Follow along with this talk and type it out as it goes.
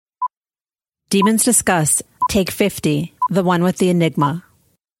Demons Discuss, Take 50, the one with the enigma.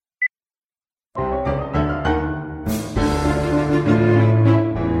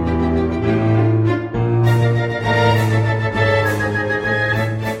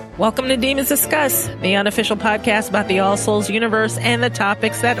 Welcome to Demons Discuss, the unofficial podcast about the All Souls universe and the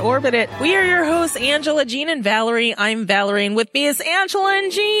topics that orbit it. We are your hosts, Angela, Jean, and Valerie. I'm Valerie, and with me is Angela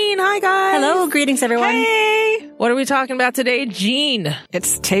and Jean. Hi, guys. Hello, greetings, everyone. Hey. What are we talking about today, Jean?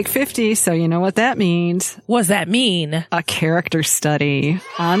 It's Take 50, so you know what that means. What does that mean? A character study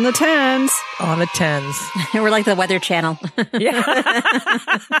on the 10s. On the 10s. We're like the Weather Channel. Yeah.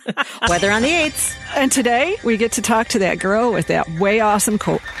 Weather on the 8s. And today, we get to talk to that girl with that way awesome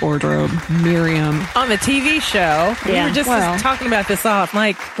wardrobe, Miriam. On the TV show. Yeah. We were just talking about this off.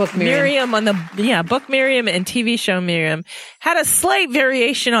 Like, Book Miriam. Book Miriam and TV show Miriam had a slight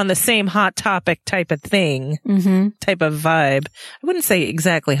variation on the same Hot Topic type of thing. Mm-hmm. Type of vibe. I wouldn't say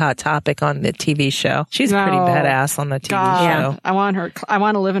exactly Hot Topic on the TV show. She's pretty badass on the TV show. I want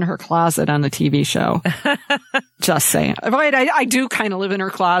to live in her closet on the TV show. Just saying. Right, I do kind of live in her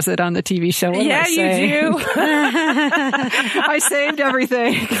closet on the TV show. Yeah, you do. I saved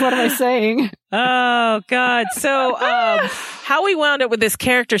everything. What am I saying? Oh, God. So, how we wound up with this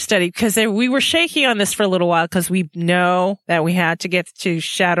character study, because we were shaky on this for a little while because we know that we had to get to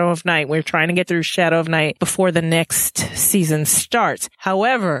Shadow of Night. We're trying to get through Shadow of Night before the next season starts.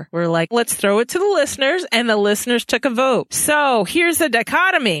 However, we're like, let's throw it to the listeners, and the listeners took a vote. So here's the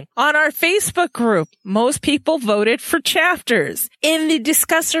dichotomy. On our Facebook group, most people voted for chapters. In the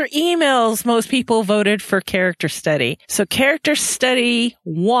discusser emails, most people voted for character study. So character study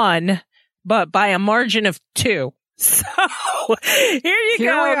won, but by a margin of 2. So here you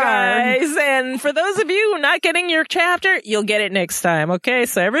go, guys. And for those of you not getting your chapter, you'll get it next time. Okay.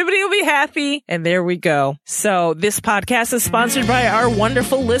 So everybody will be happy. And there we go. So this podcast is sponsored by our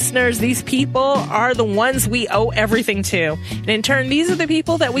wonderful listeners. These people are the ones we owe everything to. And in turn, these are the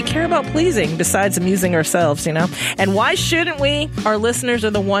people that we care about pleasing besides amusing ourselves, you know? And why shouldn't we? Our listeners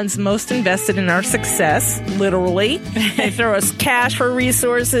are the ones most invested in our success, literally. They throw us cash for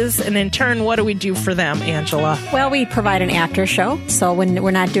resources. And in turn, what do we do for them, Angela? Well, we provide an after show. So when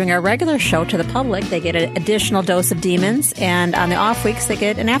we're not doing our regular show to the public, they get an additional dose of demons. And on the off weeks, they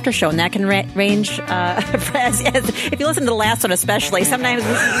get an after show. And that can range, if you listen to the last one especially, sometimes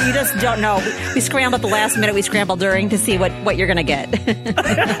you just don't know. We scramble at the last minute. We scramble during to see what you're going to get.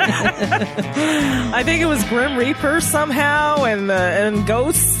 I think it was Grim Reaper somehow and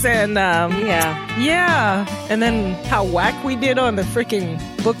Ghosts and yeah. And then how whack we did on the freaking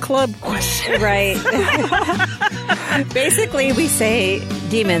book club question. Right. Basically, we say,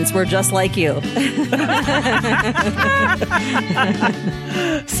 demons, we're just like you.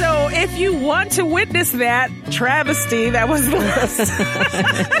 So if you want to witness that travesty, that was the last.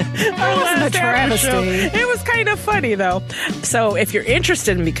 Wasn't a travesty. It was kind of funny, though. So if you're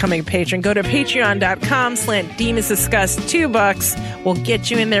interested in becoming a patron, go to patreon.com/Demons Discuss. $2 will get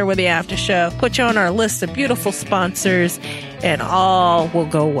you in there with the after show, put you on our list of beautiful sponsors, and all will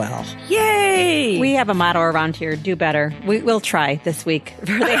go well. Yay! We have a motto around here, do better. We'll try this week for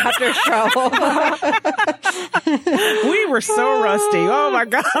the after show. We were so rusty. Oh, my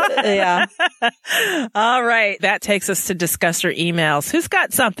God. Yeah. All right. That takes us to discusser emails. Who's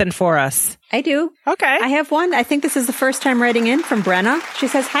got something for us? I do. Okay. I have one. I think this is the first time writing in from Brenna. She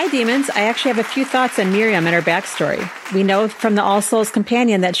says, "Hi, demons. I actually have a few thoughts on Miriam and her backstory. We know from the All Souls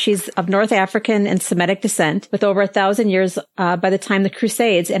Companion that she's of North African and Semitic descent with over 1,000 years by the time the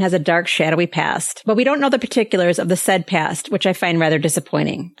Crusades and has a dark, shadowy past. But we don't know the particulars of the said past, which I find rather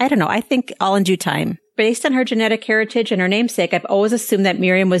disappointing. I don't know. I think all in due time. Based on her genetic heritage and her namesake, I've always assumed that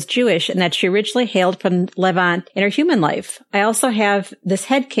Miriam was Jewish and that she originally hailed from Levant in her human life. I also have this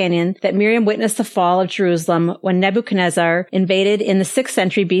headcanon that Miriam witnessed the fall of Jerusalem when Nebuchadnezzar invaded in the 6th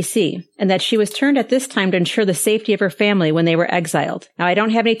century BC, and that she was turned at this time to ensure the safety of her family when they were exiled. Now, I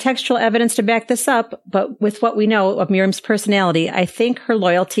don't have any textual evidence to back this up, but with what we know of Miriam's personality, I think her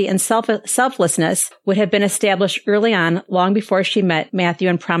loyalty and selflessness would have been established early on, long before she met Matthew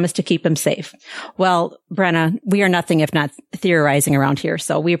and promised to keep him safe." Well, Brenna, we are nothing if not theorizing around here,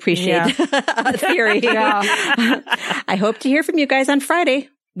 so we appreciate theory. I hope to hear from you guys on Friday.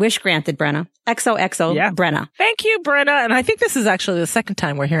 Wish granted, Brenna. XOXO, Brenna. Thank you, Brenna. And I think this is actually the second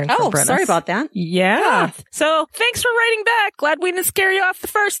time we're hearing from Brenna. Oh, sorry about that. Yeah. So thanks for writing back. Glad we didn't scare you off the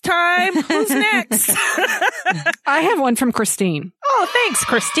first time. Who's next? I have one from Christine. Oh, thanks,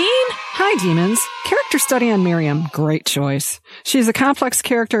 Christine. Hi, demons. Character study on Miriam. Great choice. She's a complex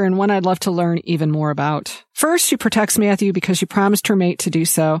character and one I'd love to learn even more about. First, she protects Matthew because she promised her mate to do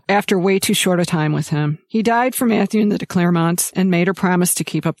so after way too short a time with him. He died for Matthew in the de Clermonts and made her promise to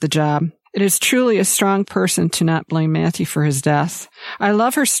keep up the job. It is truly a strong person to not blame Matthew for his death. I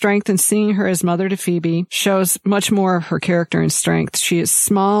love her strength, and seeing her as mother to Phoebe shows much more of her character and strength. She is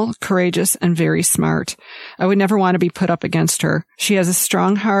small, courageous, and very smart. I would never want to be put up against her. She has a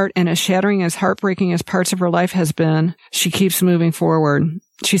strong heart, and as shattering as heartbreaking as parts of her life has been, she keeps moving forward.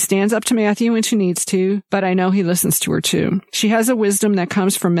 She stands up to Matthew when she needs to, but I know he listens to her too. She has a wisdom that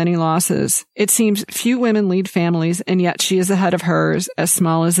comes from many losses. It seems few women lead families, and yet she is ahead of hers, as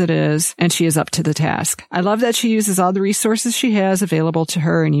small as it is, and she is up to the task. I love that she uses all the resources she has available to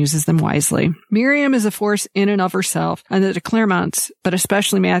her and uses them wisely. Miriam is a force in and of herself, and the Claremonts, but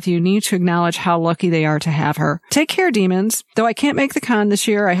especially Matthew, need to acknowledge how lucky they are to have her. Take care, demons. Though I can't make the con this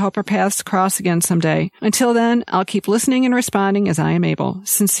year, I hope our paths cross again someday. Until then, I'll keep listening and responding as I am able.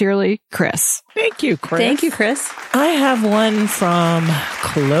 Sincerely, Chris. Thank you, Chris. Thank you, Chris. I have one from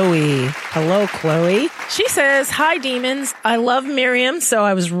Chloe. Hello, Chloe. She says, "Hi, demons. I love Miriam, so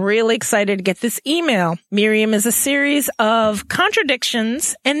I was really excited to get this email. Miriam is a series of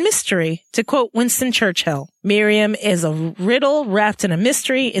contradictions and mystery, to quote Winston Churchill. Miriam is a riddle wrapped in a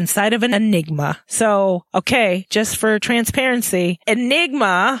mystery inside of an enigma." So, okay, just for transparency,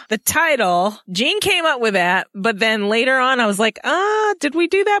 enigma, the title, Jean came up with that, but then later on I was like, did we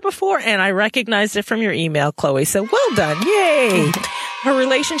do that before? And I recognized it from your email, Chloe. So well done. Yay. Her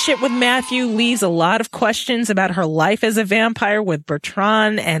relationship with Matthew leaves a lot of questions about her life as a vampire with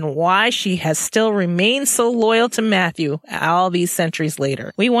Bertrand and why she has still remained so loyal to Matthew all these centuries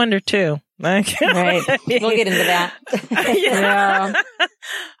later. We wonder too. Right. We'll get into that. Yeah.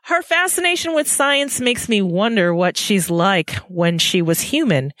 Her fascination with science makes me wonder what she's like when she was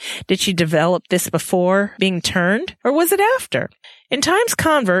human. Did she develop this before being turned, or was it after? In Times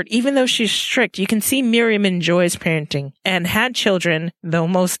Convert, even though she's strict, you can see Miriam enjoys parenting and had children, though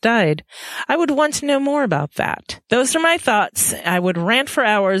most died. I would want to know more about that. Those are my thoughts. I would rant for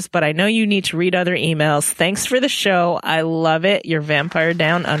hours, but I know you need to read other emails. Thanks for the show. I love it. Your Vampire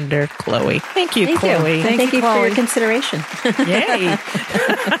Down Under, Chloe. Thank you, Chloe. Thank you for your consideration. Yay.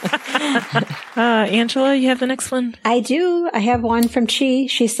 Angela, you have the next one? I do. I have one from Chi.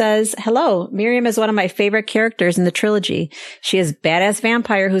 She says, "Hello. Miriam is one of my favorite characters in the trilogy. She is badass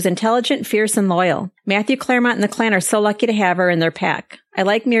vampire who's intelligent, fierce, and loyal. Matthew Claremont and the clan are so lucky to have her in their pack. I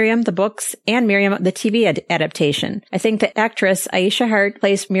like Miriam, the books, and Miriam, the TV adaptation. I think the actress Aisha Hart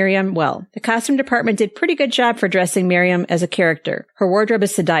plays Miriam well. The costume department did a pretty good job for dressing Miriam as a character. Her wardrobe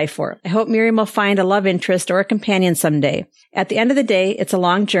is to die for. I hope Miriam will find a love interest or a companion someday. At the end of the day, it's a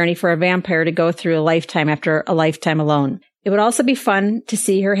long journey for a vampire to go through a lifetime after a lifetime alone. It would also be fun to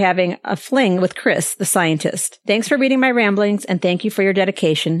see her having a fling with Chris, the scientist. Thanks for reading my ramblings, and thank you for your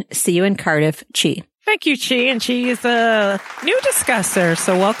dedication. See you in Cardiff, Chi." Thank you, Chi. And Chi is a new discusser,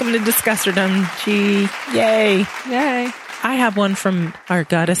 so welcome to Discusserdom, Chi. Yay. Yay. I have one from our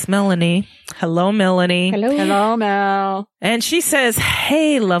goddess, Melanie. Hello, Melanie. Hello, Mel. And she says,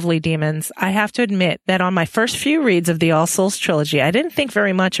 "Hey, lovely demons. I have to admit that on my first few reads of the All Souls trilogy, I didn't think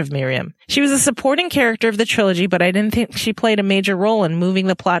very much of Miriam. She was a supporting character of the trilogy, but I didn't think she played a major role in moving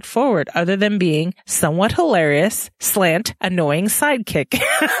the plot forward, other than being somewhat hilarious, annoying sidekick.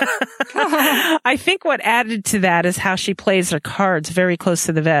 I think what added to that is how she plays her cards very close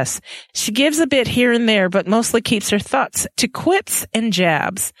to the vest. She gives a bit here and there, but mostly keeps her thoughts to quips and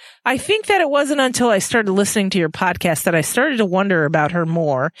jabs. I think that it wasn't until I started listening to your podcast that I started to wonder about her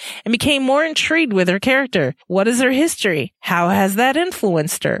more and became more intrigued with her character. What is her history? How has that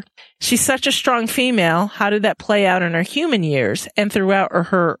influenced her? She's such a strong female. How did that play out in her human years and throughout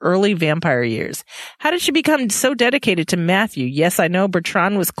her early vampire years? How did she become so dedicated to Matthew? Yes, I know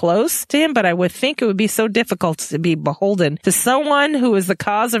Bertrand was close to him, but I would think it would be so difficult to be beholden to someone who is the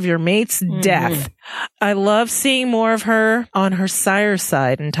cause of your mate's death. I love seeing more of her on her sire's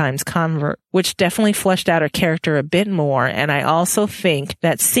side in Times Convert, which definitely fleshed out her character a bit more. And I also think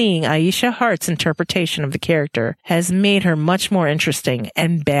that seeing Aisha Hart's interpretation of the character has made her much more interesting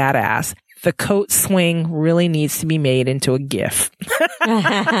and badass. The coat swing really needs to be made into a GIF.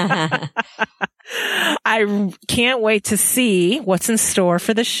 I can't wait to see what's in store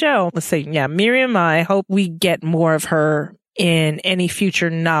for the show. Let's see. Yeah, Miriam, I hope we get more of her in any future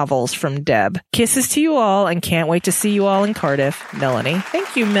novels from Deb. Kisses to you all, and can't wait to see you all in Cardiff. Melanie.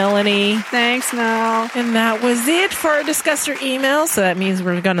 Thank you, Melanie. Thanks, Mel. And that was it for our Discusser email. So that means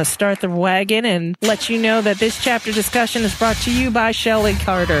we're going to start the wagon and let you know that this chapter discussion is brought to you by Shelley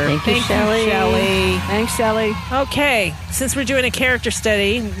Carter. Thank you, Shelley. Thanks, Shelley. Okay, since we're doing a character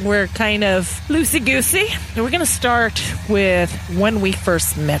study, we're kind of loosey-goosey. We're going to start with when we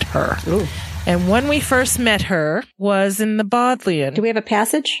first met her. Ooh. And when we first met her was in the Bodleian. Do we have a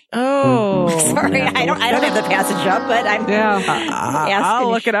passage? Oh. Sorry, I don't have the passage up, but I'm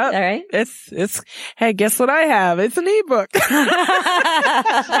I'll look it up. All right. It's hey, guess what I have? It's an ebook.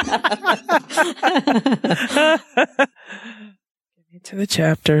 To the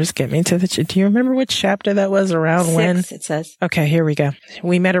chapters. Get me to the... Do you remember which chapter that was around 6, when? it says. Okay, here we go.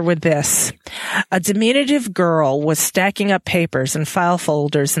 We met her with this. A diminutive girl was stacking up papers and file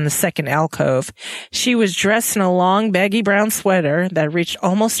folders in the second alcove. She was dressed in a long, baggy brown sweater that reached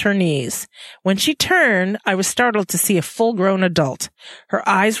almost her knees. When she turned, I was startled to see a full-grown adult. Her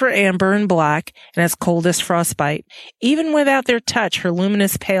eyes were amber and black and as cold as frostbite. Even without their touch, her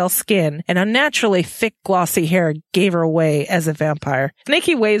luminous pale skin and unnaturally thick, glossy hair gave her away as a vampire.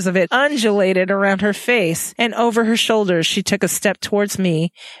 Snaky waves of it undulated around her face, and over her shoulders she took a step towards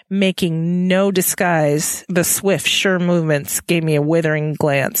me, making no disguise. The swift, sure movements gave me a withering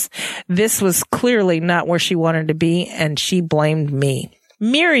glance. This was clearly not where she wanted to be, and she blamed me.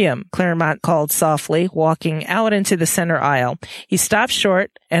 Miriam, Claremont called softly, walking out into the center aisle. He stopped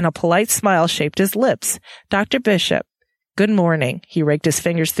short, and a polite smile shaped his lips. Dr. Bishop. Good morning. He raked his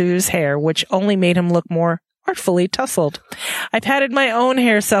fingers through his hair, which only made him look more artfully tousled. I patted my own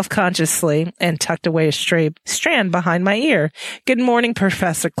hair self-consciously and tucked away a stray strand behind my ear. Good morning,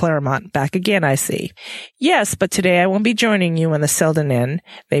 Professor Claremont. Back again, I see. Yes, but today I won't be joining you in the Selden Inn.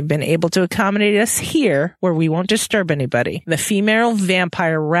 They've been able to accommodate us here where we won't disturb anybody. The female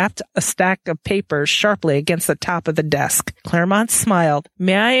vampire rapped a stack of papers sharply against the top of the desk. Claremont smiled.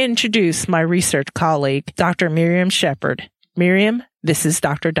 May I introduce my research colleague, Dr. Miriam Shepherd. Miriam, this is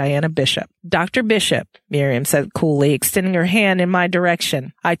Dr. Diana Bishop. Dr. Bishop, Miriam said coolly, extending her hand in my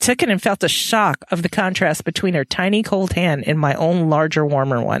direction. I took it and felt a shock of the contrast between her tiny cold hand and my own larger,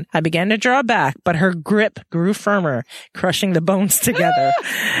 warmer one. I began to draw back, but her grip grew firmer, crushing the bones together.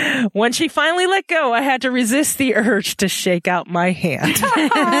 When she finally let go, I had to resist the urge to shake out my hand.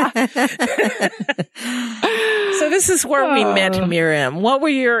 So this is where we met Miriam. What were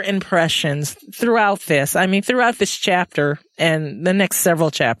your impressions throughout this? I mean, throughout this chapter and the next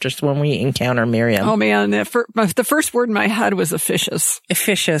several chapters when we encounter Miriam. Oh man, the first word in my head was officious.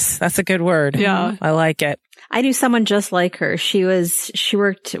 Officious. That's a good word. Yeah. I like it. I knew someone just like her. She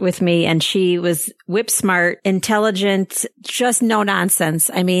worked with me and she was whip smart, intelligent, just no nonsense.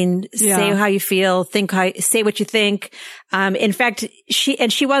 I mean, say how you feel, say what you think. In fact,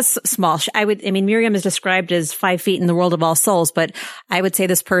 she was small. Miriam is described as 5 feet in the world of all souls, but I would say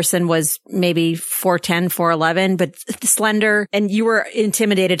this person was maybe 4'10", 4'11", but slender. And you were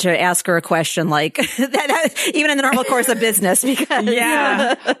intimidated to ask her a question like that, even in the normal course of business, because.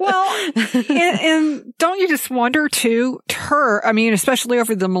 Yeah. Well, and don't you just wonder too, especially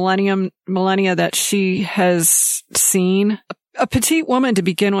over the millennia that she has seen, a petite woman to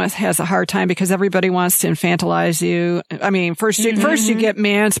begin with has a hard time because everybody wants to infantilize you. I mean, first you get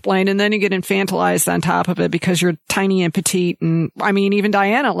mansplained and then you get infantilized on top of it because you're tiny and petite. And I mean, even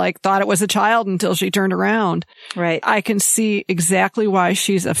Diana thought it was a child until she turned around. Right. I can see exactly why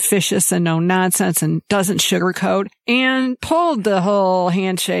she's officious and no nonsense and doesn't sugarcoat and pulled the whole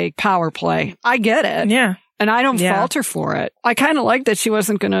handshake power play. I get it. Yeah. And I don't fault her for it. I kind of like that she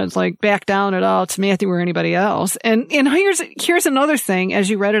wasn't going to back down at all to Matthew or anybody else. And here's another thing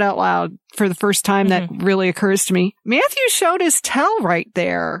as you read it out loud for the first time that really occurs to me. Matthew showed his tell right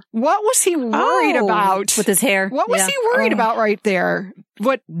there. What was he worried about? With his hair. What was he worried about right there?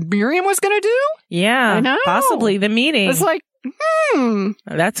 What Miriam was going to do? Yeah. I know. Possibly the meeting. It's like,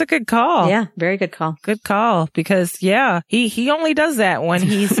 That's a good call. Yeah, very good call. Good call. Because, he only does that when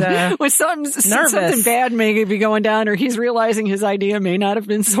he's when something bad may be going down or he's realizing his idea may not have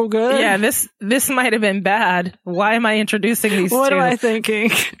been so good. Yeah, this might have been bad. Why am I introducing these What two? am I thinking?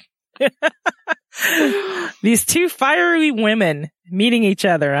 These two fiery women meeting each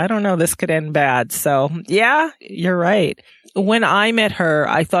other. I don't know. This could end bad. So, yeah, you're right. When I met her,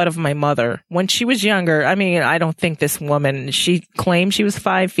 I thought of my mother. When she was younger, I mean, I don't think this woman, she claimed she was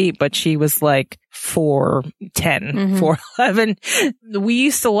 5 feet, but she was like 4'10", 4'11". We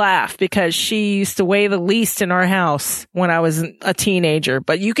used to laugh because she used to weigh the least in our house when I was a teenager,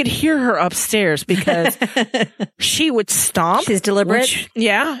 but you could hear her upstairs because she would stomp. She's deliberate.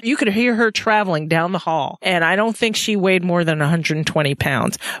 You could hear her traveling down the hall. And I don't think she weighed more than 120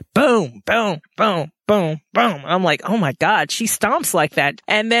 pounds. Boom, boom, boom. Boom, boom. I'm like, oh my God, she stomps like that.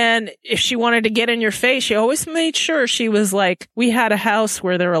 And then if she wanted to get in your face, she always made sure she was like, we had a house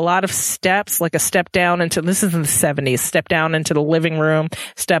where there were a lot of steps, like a step down into, this is in the 70s, step down into the living room,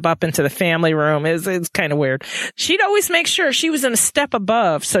 step up into the family room. It's kind of weird. She'd always make sure she was in a step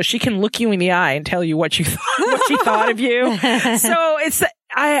above so she can look you in the eye and tell you what she thought of you. So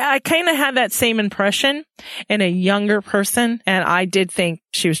I kind of had that same impression in a younger person, and I did think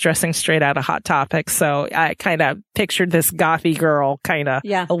she was dressing straight out of Hot Topic. So I kind of pictured this gothy girl, kind of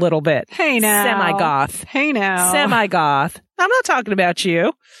a little bit. Hey now, semi-goth. Hey now, semi-goth. I'm not talking about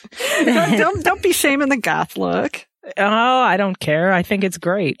you. don't be shaming the goth look. Oh, I don't care. I think it's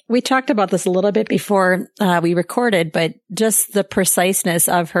great. We talked about this a little bit before we recorded, but just the preciseness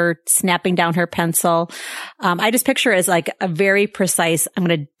of her snapping down her pencil. I just picture her as like a very precise, I'm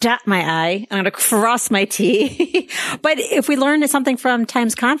going to dot my I, I'm going to cross my T. But if we learned something from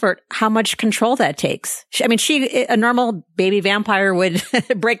Times Convert, how much control that takes. A normal baby vampire would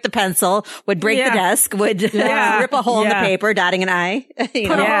break the pencil, would break the desk, would rip a hole in the paper, dotting an I. Put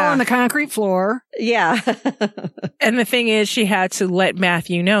a hole in the concrete floor. Yeah. And the thing is, she had to let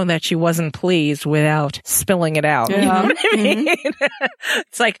Matthew know that she wasn't pleased without spilling it out. Yeah. You know what I mean?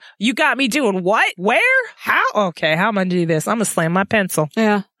 It's like, you got me doing what? Where? How? Okay, how am I going to do this? I'm going to slam my pencil.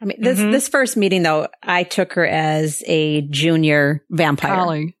 Yeah. I mean, this first meeting, though, I took her as a junior vampire.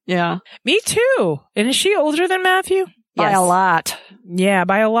 Colleague. Yeah. Me too. And is she older than Matthew? By a lot. Yeah,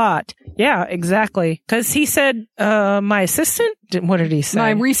 by a lot. Yeah, exactly. Because he said, my assistant? What did he say?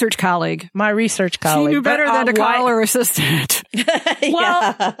 My research colleague. My research colleague. She knew better than to call her assistant.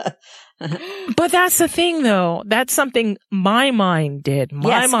 Well, but that's the thing, though. That's something my mind did.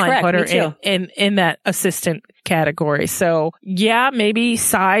 My mind put her in that assistant category. So yeah, maybe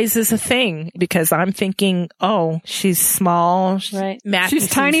size is a thing because I'm thinking, oh, she's small. Right. Matthew she's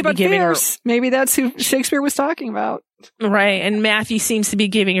tiny but fierce. Maybe that's who Shakespeare was talking about. Right. And Matthew seems to be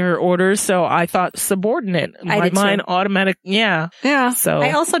giving her orders. So I thought subordinate. My mind automatic. Yeah. Yeah. So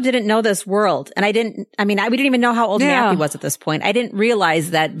I also didn't know this world. And we didn't even know how old Matthew was at this point. I didn't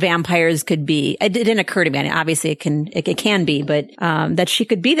realize that vampires could be, it didn't occur to me. I mean, obviously it can be, but, that she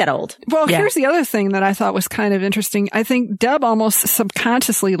could be that old. Well, here's the other thing that I thought was kind of interesting. I think Deb almost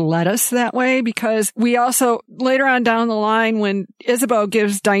subconsciously led us that way because we also later on down the line when Isabeau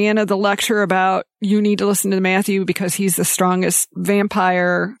gives Diana the lecture about you need to listen to Matthew because he's the strongest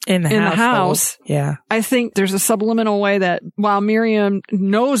vampire in the house. Yeah. I think there's a subliminal way that while Miriam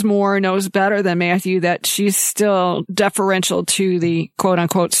knows better than Matthew, that she's still deferential to the quote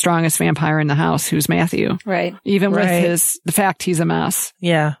unquote strongest vampire in the house, who's Matthew. Right. Even with the fact he's a mess.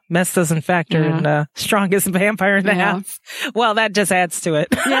 Yeah. Mess doesn't factor in the strongest vampire in the house. Well, that just adds to it.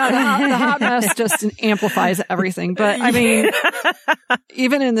 Yeah. The hot mess just amplifies everything. But I mean,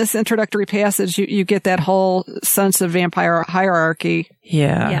 even in this introductory passage, you get that whole sense of vampire hierarchy.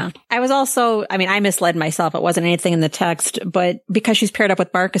 Yeah. I was also, I misled myself. It wasn't anything in the text, but because she's paired up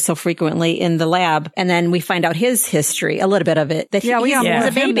with Marcus so frequently in the lab, and then we find out his history, a little bit of it. That we have more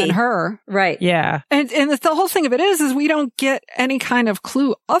of him than her. Right. Yeah. And the whole thing of it is we don't get any kind of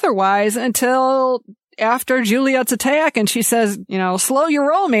clue otherwise until after Juliet's attack, and she says, slow your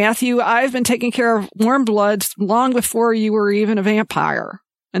roll, Matthew. I've been taking care of warm bloods long before you were even a vampire.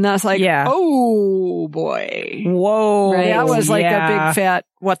 And that's like, oh boy. Whoa. Right? That was like a big fat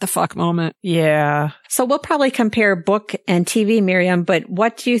what the fuck moment. Yeah. So we'll probably compare book and TV, Miriam, but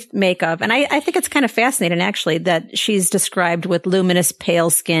what do you make of, and I think it's kind of fascinating actually, that she's described with luminous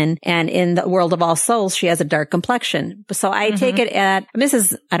pale skin, and in the World of All Souls, she has a dark complexion. So I take it this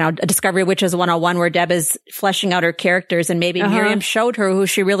is, a Discovery Witches 101 where Deb is fleshing out her characters, and maybe Miriam showed her who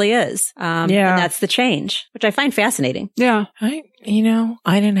she really is. And that's the change, which I find fascinating. Yeah. I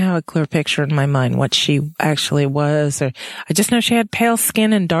didn't have a clear picture in my mind what she actually was, or I just know she had pale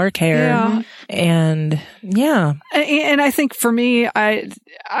skin and dark hair. Yeah. And I think for me,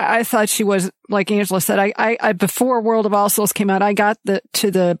 I thought she was, like Angela said, I before World of All Souls came out, I got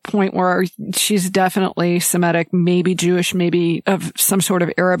to the point where she's definitely Semitic, maybe Jewish, maybe of some sort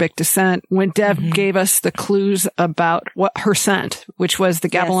of Arabic descent. When Deb gave us the clues about what her scent, which was the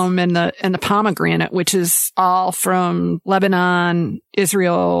gabalum and the pomegranate, which is all from Lebanon,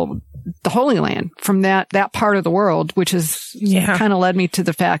 Israel, the Holy Land, from that part of the world, which is kind of led me to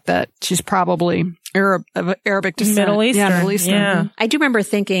the fact that she's probably of Arabic descent. Middle Eastern. Yeah, Middle Eastern. Yeah. Mm-hmm. I do remember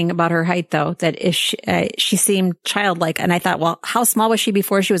thinking about her height, though, that if she seemed childlike, and I thought, well, how small was she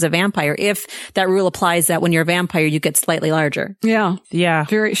before she was a vampire? If that rule applies that when you're a vampire, you get slightly larger. Yeah. Yeah.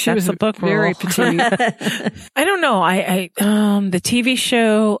 She was a book very rule. petite. I don't know. The TV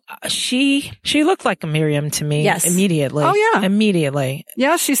show, she looked like a Miriam to me. Yes. Immediately. Oh, yeah. Immediately.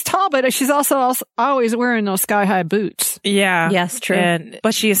 Yeah, she's tall, but she's also always wearing those sky-high boots. Yeah. Yes, true.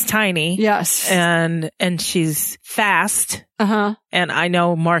 But she is tiny. Yes. And she's fast. Uh-huh. And I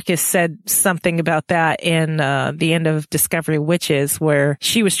know Marcus said something about that in the end of Discovery of Witches, where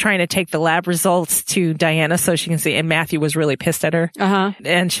she was trying to take the lab results to Diana so she can see, and Matthew was really pissed at her. Uh-huh.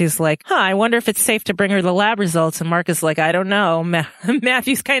 And she's like, I wonder if it's safe to bring her the lab results. And Marcus is like, I don't know.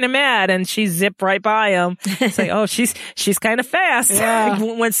 Matthew's kind of mad, and she zipped right by him. It's like, oh, she's kind of fast. Yeah.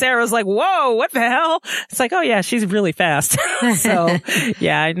 When Sarah's like, whoa, what the hell? It's like, oh yeah, she's really fast. So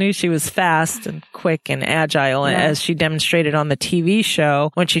yeah, I knew she was fast and quick and agile, as she demonstrated on the TV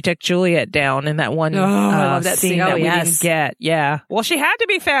show when she took Juliet down in that one I love that scene. that we didn't get. Yeah. Well, she had to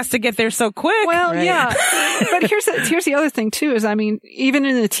be fast to get there so quick. Well, right? yeah. But here's the other thing too, is, I mean, even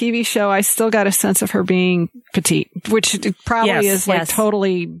in the TV show, I still got a sense of her being petite, which probably is like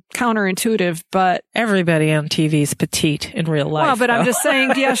totally counterintuitive, but everybody on TV is petite in real life. Well, but I'm just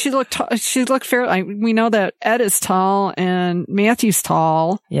saying, yeah, she looked fairly, we know that Ed is tall and Matthew's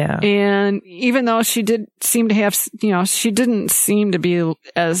tall. Yeah. And even though she did seem to have, she didn't seem to be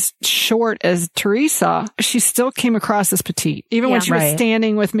as short as Teresa, she still came across as petite. Even when she was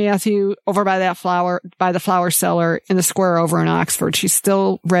standing with Matthew over by the flower cellar in the square over in Oxford, she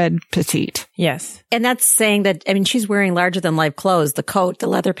still read petite. Yes. And that's saying that, I mean, she's wearing larger than life clothes, the coat, the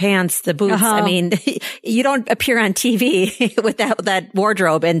leather pants, the boots. I mean, you don't appear on TV with that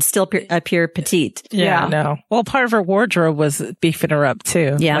wardrobe and still appear petite. Yeah. No. Well, part of her wardrobe was beefing her up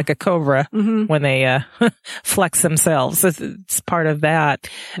too. Yeah. Like a cobra when they flex themselves. It's part of that.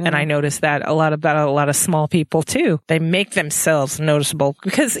 Yeah. And I noticed that a lot of small people too. They make themselves noticeable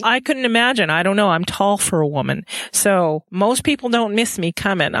because I couldn't imagine. I don't know. I'm tall for a woman. So most people don't miss me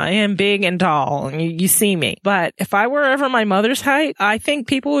coming. I am big and tall and you see me. But if I were ever my mother's height, I think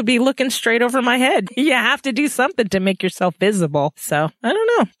people would be looking straight over my head. You have to do something to make yourself visible. So I don't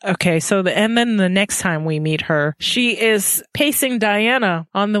know. Okay. So and then the next time we meet her, she is pacing Diana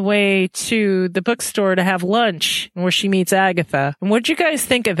on the way to the bookstore to have lunch where she meets Agatha. And what'd you guys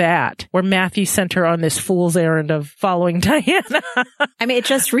think of that? Where Matthew sent her on this fool's errand of following Diana. I mean, it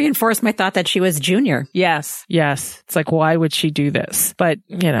just reinforced my thought that she was junior. Yes. Yes. It's like, why would she do this? But,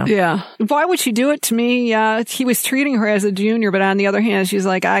 Yeah. Why would she do it to me? Yeah. He was treating her as a junior, but on the other hand, she's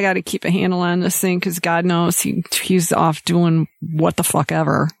like, I got to keep a handle on this thing because God knows he's off doing what the fuck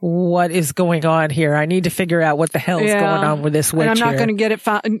ever. What is going on here? I need to figure out what the hell is going on with this witch. And I'm not going to get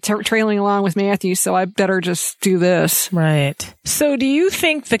it trailing along with Matthew, so I better just do this. Right. So do you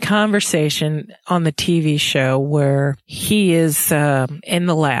think the conversation on the TV show where he is in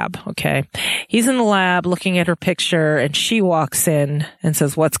the lab, okay? He's in the lab looking at her picture and she walks in and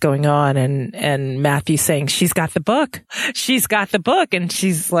says, what's going on? And Matthew's saying, she's got the book. She's got the book. And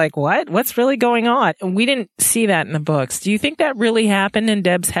she's like, what? What's really going on? And we didn't see that in the books. Do you think that really happened in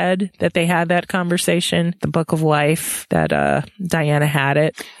Deb's head, that they had that conversation, the Book of Life, that Diana had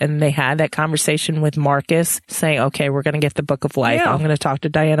it, and they had that conversation with Marcus saying, okay, we're going to get the Book of Life. I'm going to talk to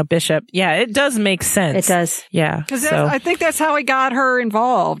Diana Bishop. Yeah, it does make sense. It does. Yeah. Because I think that's how he got her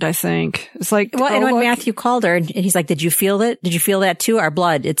involved, I think. It's like, well, and when Matthew called her and he's like, did you feel it? Did you feel that too? Our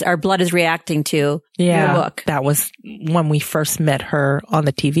blood is reacting to your book. That was when we first met her on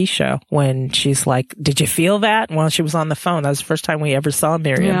the TV show, when she's like, did you feel that? Well, she was on the phone. That was the first time we ever saw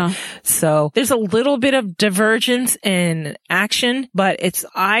Miriam. Yeah. So there's a little bit of divergence in action, but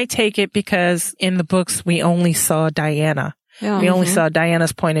I take it because in the books, we only saw Diana. Yeah, we only saw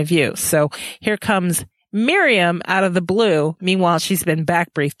Diana's point of view. So here comes Miriam out of the blue. Meanwhile, she's been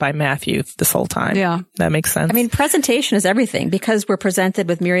backbriefed by Matthew this whole time. Yeah. That makes sense. I mean, presentation is everything. Because we're presented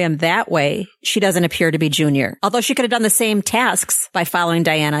with Miriam that way, she doesn't appear to be junior. Although she could have done the same tasks by following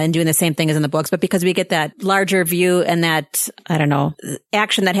Diana and doing the same thing as in the books. But because we get that larger view and that, I don't know,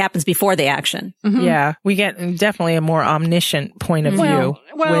 action that happens before the action. Mm-hmm. Yeah. We get definitely a more omniscient point of view.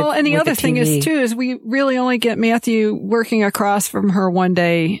 Well, and the other thing is we really only get Matthew working across from her one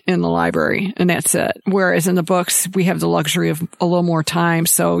day in the library, and that's it. Whereas in the books, we have the luxury of a little more time.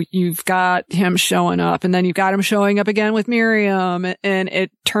 So you've got him showing up, and then you've got him showing up again with Miriam, and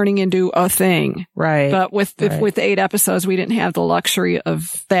it turning into a thing. Right. But with 8 episodes, we didn't have the luxury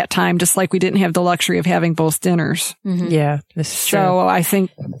of that time, just like we didn't have the luxury of having both dinners. Mm-hmm. Yeah, this is true. So I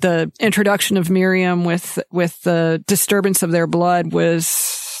think the introduction of Miriam with the disturbance of their blood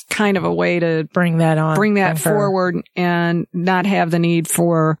was kind of a way to bring that forward and not have the need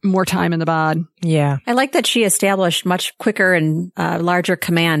for more time in the bod. Yeah. I like that she established much quicker and larger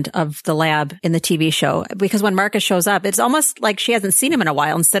command of the lab in the TV show, because when Marcus shows up, it's almost like she hasn't seen him in a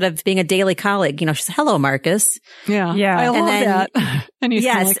while. Instead of being a daily colleague, she says, hello, Marcus. Yeah. Yeah. I love that. And he's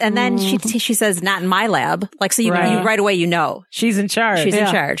yes. Like, and then she says, not in my lab. Like, so you right away, she's in charge. She's in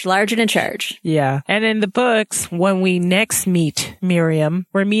charge, large and in charge. Yeah. And in the books, when we next meet Miriam,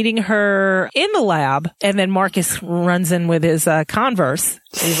 we're meeting meeting her in the lab, and then Marcus runs in with his Converse.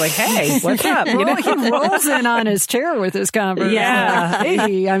 He's like, "Hey, what's up?" He rolls in on his chair with his Converse. Yeah.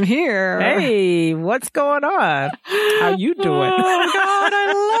 Hey, I'm here. Hey, what's going on? How you doing? Oh God, I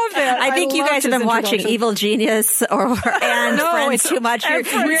love that. I think you guys have been watching introduction. Evil Genius and Friends too much. You're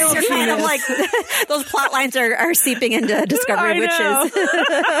kind of like those plot lines are seeping into Discovery Witches.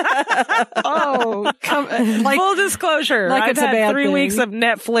 Oh, like full disclosure, like I've it's a had bad 3 thing. weeks of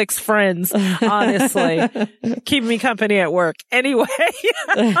Netflix Friends, honestly. Keeping me company at work. Anyway.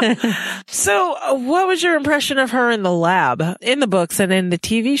 So what was your impression of her in the lab, in the books and in the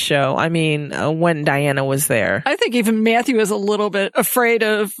TV show? I mean, when Diana was there. I think even Matthew was a little bit afraid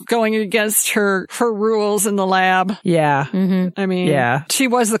of going against her rules in the lab. Yeah. I mean, Yeah. she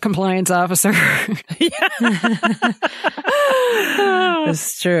was the compliance officer.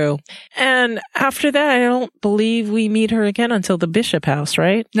 It's true. And after that, I don't believe we meet her again until the Bishop House,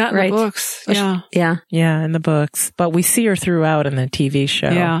 right? Not in Right. the books. Yeah. Yeah. Yeah, in the books. But we see her throughout in the TV show.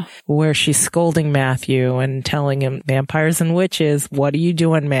 Yeah. Where she's scolding Matthew and telling him, vampires and witches, what are you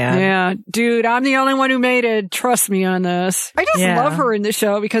doing, man? Yeah, dude, I'm the only one who made it. Trust me on this. I just Yeah. love her in the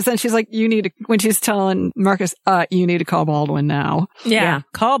show because then she's like, when she's telling Marcus, you need to call Baldwin now. Yeah.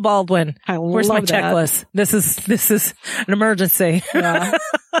 Call Baldwin. I Where's my love that. checklist? This is an emergency. Yeah.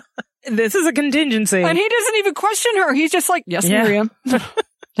 This is a contingency. And he doesn't even question her. He's just like, yes, Yeah. Miriam.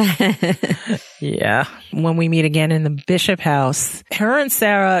 Yeah. When we meet again in the Bishop House, her and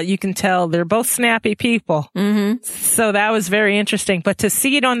Sarah, you can tell they're both snappy people. Mm-hmm. So that was very interesting. But to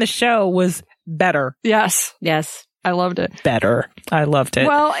see it on the show was better. Yes. Yes. I loved it. Better. I loved it.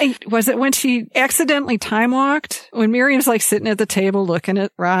 Well, was it when she accidentally time walked? When Miriam's like sitting at the table looking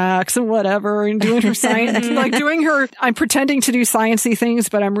at rocks and whatever and doing her science, like doing her, I'm pretending to do sciencey things,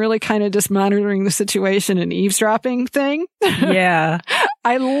 but I'm really kind of just monitoring the situation and eavesdropping thing. Yeah.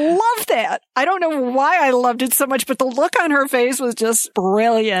 I love that. I don't know why I loved it so much, but the look on her face was just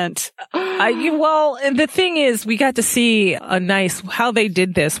brilliant. Well, the thing is, we got to see how they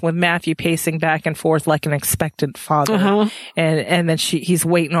did this with Matthew pacing back and forth like an expectant father. And then he's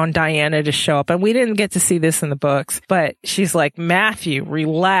waiting on Diana to show up. And we didn't get to see this in the books, but she's like, Matthew,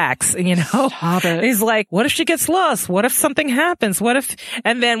 relax. You know, Stop it. He's like, what if she gets lost? What if something happens?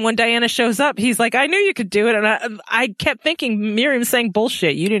 And then when Diana shows up, he's like, I knew you could do it. And I kept thinking Miriam saying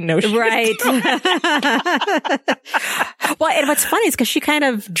bullshit. You didn't know she Right. Well, and what's funny is because she kind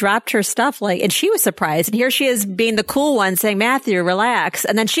of dropped her stuff, and she was surprised. And here she is being the cool one saying, Matthew, relax.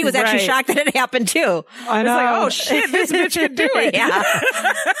 And then she was actually Right. shocked that it happened too. I It's know. like, oh shit, this bitch can do it. Yeah.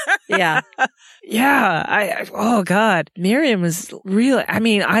 Yeah. Yeah. Oh God. Miriam is really,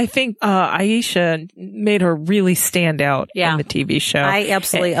 I think, Aisha made her really stand out Yeah. in the TV show. I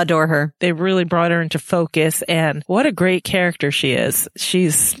absolutely adore her. They really brought her into focus, and what a great character she is.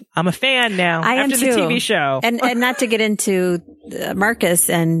 I'm a fan now. I am after too. the TV show. And not to get into Marcus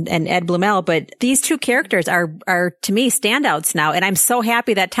and Ed Blumell, but these two characters are to me standouts now. And I'm so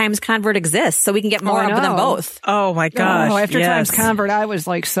happy that Times Convert exists so we can get more I of them know. both. Oh my gosh. Oh, after yes. Times Convert, I was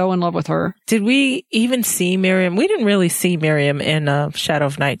like so in love with her. Did we even see Miriam? We didn't really see Miriam in Shadow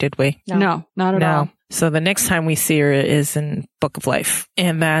of Night, did we? No, not at all. So the next time we see her is in Book of Life,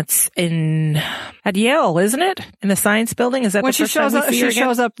 and that's at Yale, isn't it? In the science building? Is that When the she first time shows we up, see her she again?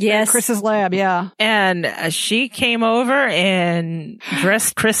 shows up Yes. in Chris's lab. Yeah. And she came over and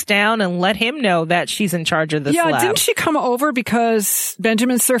dressed Chris down and let him know that she's in charge of this Yeah. lab. Didn't she come over because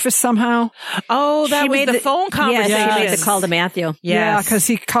Benjamin surfaced somehow? Oh, that She was made the phone conversation. Yeah, she made the call to Matthew. Yeah, Yes. because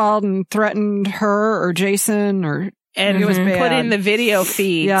he called and threatened her or Jason or. And It was put bad. in the video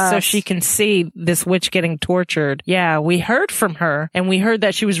feed so Yes. she can see this witch getting tortured. Yeah, we heard from her, and we heard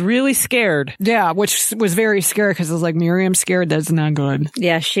that she was really scared. Yeah, which was very scary because it was like, Miriam scared, that's not good.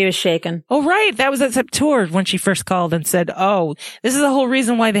 Yeah, she was shaken. Oh, right. That was at Septour when she first called and said, oh, this is the whole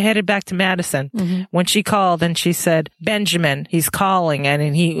reason why they headed back to Madison. When she called and she said, Benjamin, he's calling.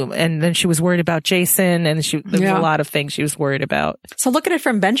 And then she was worried about Jason, and there was a lot of things she was worried about. So look at it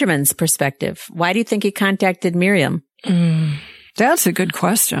from Benjamin's perspective. Why do you think he contacted Miriam? That's a good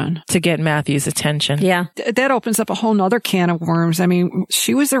question. To get Matthew's attention. Yeah. That opens up a whole nother can of worms. I mean,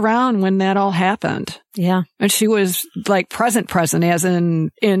 she was around when that all happened. Yeah. And she was like present, as in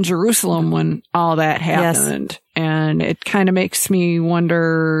Jerusalem when all that happened. And it kind of makes me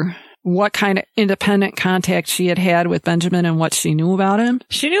wonder, what kind of independent contact she had had with Benjamin and what she knew about him.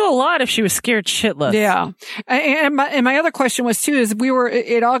 She knew a lot if she was scared shitless. Yeah. And my other question was too, is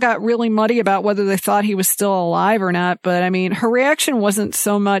it all got really muddy about whether they thought he was still alive or not. But I mean, her reaction wasn't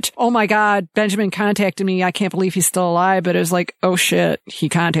so much, oh my God, Benjamin contacted me. I can't believe he's still alive. But it was like, oh shit, he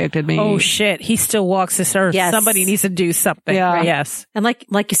contacted me. Oh shit, he still walks this earth. Yes. Somebody needs to do something. Yeah. Right? Yes. And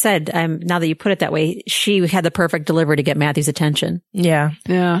like you said, now that you put it that way, she had the perfect delivery to get Matthew's attention. Yeah.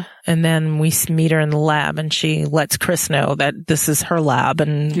 Yeah. And then we meet her in the lab and she lets Chris know that this is her lab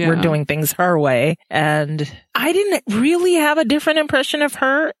and we're doing things her way. And I didn't really have a different impression of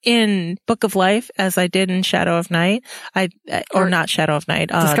her in Book of Life as I did in Shadow of Night. Or not Shadow of Night,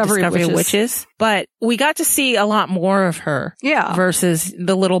 Discovery of Witches. But we got to see a lot more of her. Yeah. Versus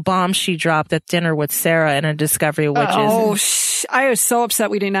the little bomb she dropped at dinner with Sarah in a Discovery of Witches. I was so upset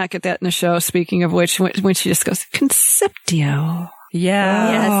we did not get that in the show. Speaking of which, when she just goes, Conceptio.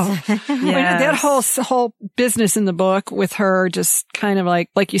 Yeah. Yes. That whole business in the book with her just kind of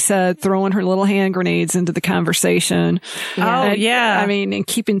like you said, throwing her little hand grenades into the conversation. Yeah. And, I mean, and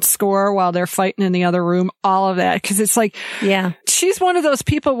keeping score while they're fighting in the other room, all of that. Cause it's like, she's one of those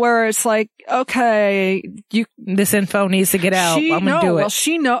people where it's like, okay, this info needs to get out. I'm going to do it. Well,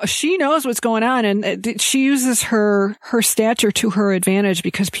 she knows what's going on, and she uses her stature to her advantage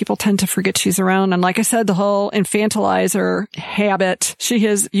because people tend to forget she's around. And like I said, the whole infantilizer habit she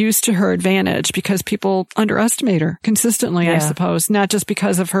has used to her advantage because people underestimate her consistently, I suppose, not just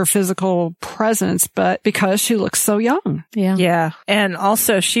because of her physical presence, but because she looks so young. Yeah. Yeah. And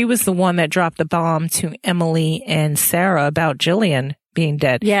also she was the one that dropped the bomb to Emily and Sarah about Jillian being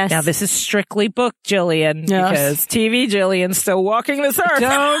dead. Yes. Now this is strictly book Jillian because TV Jillian's still walking this earth.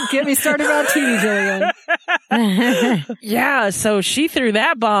 Don't get me started about TV Jillian. Yeah, so she threw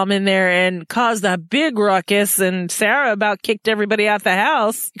that bomb in there and caused a big ruckus, and Sarah about kicked everybody out the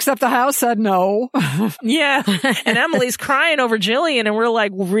house. Except the house said no. Yeah. And Emily's crying over Jillian, and we're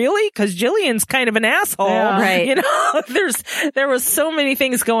like, really? Because Jillian's kind of an asshole. Yeah. Right. You know, there was so many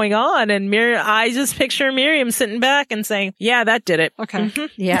things going on, and I just picture Miriam sitting back and saying, yeah, that did it. Okay. Mm-hmm.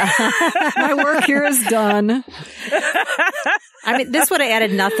 Yeah. My work here is done. I mean, this would have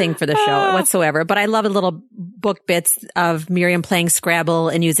added nothing for the show whatsoever, but I love the little book bits of Miriam playing Scrabble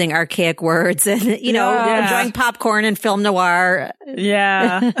and using archaic words and, enjoying popcorn and film noir.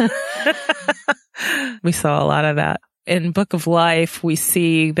 Yeah. We saw a lot of that. In Book of Life, we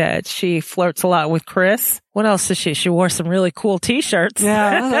see that she flirts a lot with Chris. What else does she? She wore some really cool t-shirts.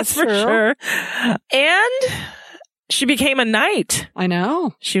 Yeah, that's for true. sure. And she became a knight. I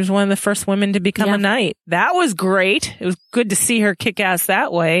know. She was one of the first women to become a knight. That was great. It was good to see her kick ass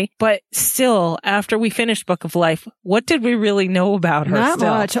that way. But still, after we finished Book of Life, what did we really know about her? Not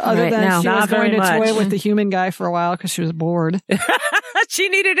much, other than she was going to toy with the human guy for a while because she was bored. She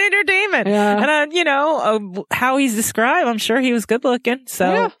needed entertainment. Yeah. And, how he's described, I'm sure he was good looking.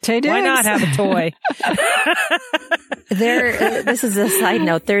 So why not have a toy? This is a side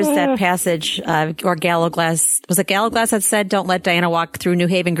note. There's that passage, or Gallowglass. Was it Gallowglass that said, don't let Diana walk through New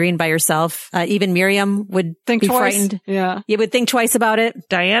Haven Green by herself? Even Miriam would be frightened. Yeah. You would think twice about it.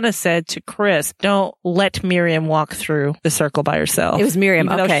 Diana said to Chris, don't let Miriam walk through the circle by herself. It was Miriam.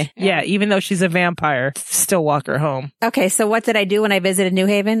 Okay. Even though she's a vampire, still walk her home. Okay. So what did I do when I visited New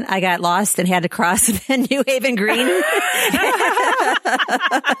Haven? I got lost and had to cross New Haven Green.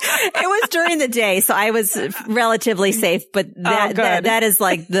 It was during the day, so I was relatively safe, but that is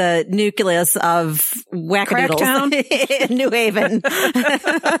like the nucleus of wackadoodles in New Haven.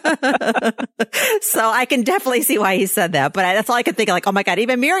 So I can definitely see why he said that, but that's all I could think of, like, oh my God,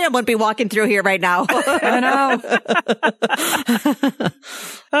 even Miriam wouldn't be walking through here right now. I know.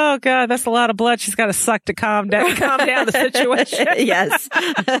 Oh God, that's a lot of blood she's got to suck to calm down the situation. Yes.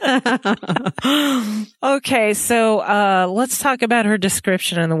 Okay, so let's talk about her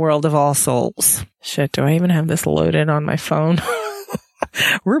description in the World of All Souls. Shit, do I even have this loaded on my phone?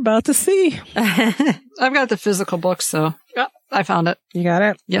 We're about to see. I've got the physical book, so I found it. You got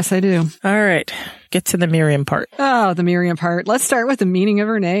it? Yes, I do. All right. Get to the Miriam part. Oh, the Miriam part. Let's start with the meaning of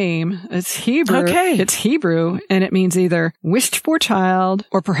her name. It's Hebrew. Okay. It's Hebrew, and it means either wished for child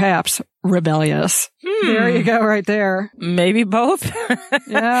or perhaps rebellious. There you go, right there. Maybe both.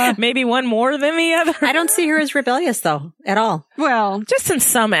 Yeah. Maybe one more than the other. I don't see her as rebellious, though, at all. Well, just in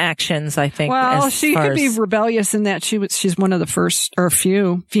some actions, I think. Well, she could be rebellious in that she's one of the first or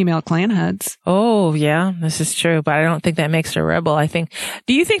few female clan heads. Oh, yeah, this is true, but I don't think that makes her a rebel.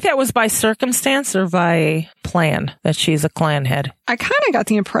 Do you think that was by circumstance or by plan that she's a clan head? I kind of got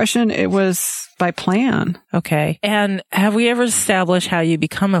the impression it was by plan. Okay. And have we ever established how you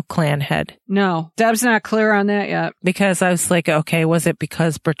become a clan head? No. Des Deb's not clear on that yet. Because I was like, okay, was it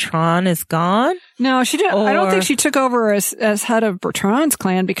because Bertrand is gone? No, she didn't. I don't think she took over as head of Bertrand's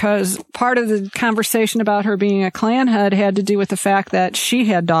clan, because part of the conversation about her being a clan head had to do with the fact that she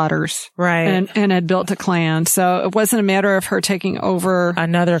had daughters. Right. And had built a clan. So it wasn't a matter of her taking over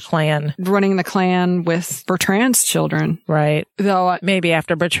another clan, running the clan with Bertrand's children. Right. Though maybe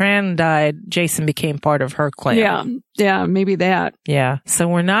after Bertrand died, Jason became part of her clan. Yeah, maybe that. Yeah. So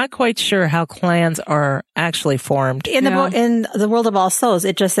we're not quite sure how clans are actually formed. In the world of All Souls,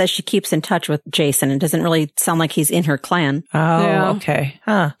 it just says she keeps in touch with Jason. It doesn't really sound like he's in her clan. Oh, okay.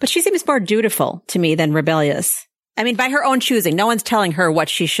 Huh. But she seems more dutiful to me than rebellious. I mean, by her own choosing. No one's telling her what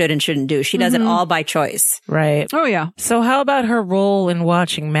she should and shouldn't do. She does it all by choice. Right. Oh, yeah. So how about her role in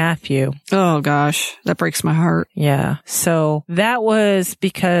watching Matthew? Oh, gosh. That breaks my heart. Yeah. So that was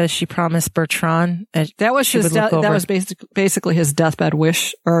because she promised Bertrand. That was that was basically his deathbed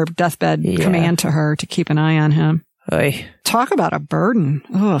wish or deathbed command to her to keep an eye on him. Oy. Talk about a burden.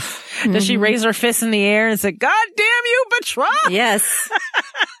 Ugh. Does she raise her fist in the air and say, "God damn you, Bertrand"? Yes.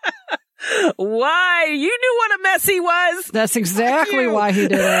 Why? You knew what a mess he was. That's exactly why he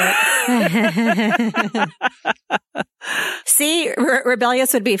did it. See,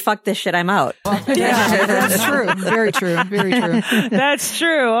 rebellious would be, fuck this shit, I'm out. Yeah, that's true. Very true. Very true. That's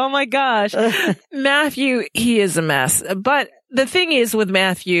true. Oh my gosh. Matthew, he is a mess. But the thing is with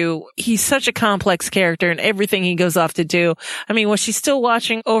Matthew, he's such a complex character and everything he goes off to do. I mean, was she still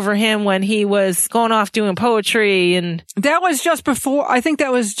watching over him when he was going off doing poetry? And that was just before, I think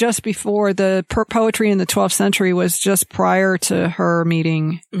that was just before the poetry in the 12th century was just prior to her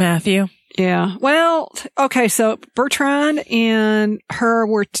meeting Matthew. Yeah. Well, okay. So Bertrand and her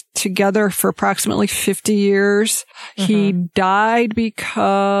were together for approximately 50 years. He died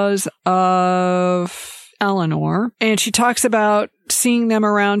because of Eleanor, and she talks about seeing them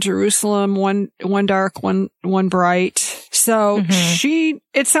around Jerusalem, one dark, one bright. So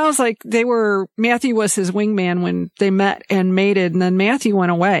it sounds like Matthew was his wingman when they met and mated, and then Matthew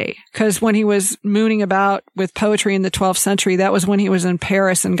went away. Cause when he was mooning about with poetry in the 12th century, that was when he was in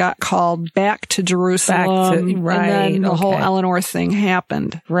Paris and got called back to Jerusalem. Right. And then the whole Eleanor thing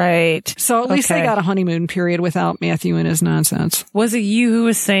happened. Right. So at least they got a honeymoon period without Matthew and his nonsense. Was it you who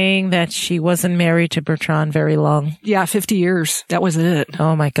was saying that she wasn't married to Bertrand very long? Yeah, 50 years. That was it.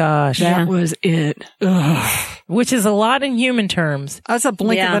 Oh my gosh. That was it. Ugh. Which is a lot in human terms. That's a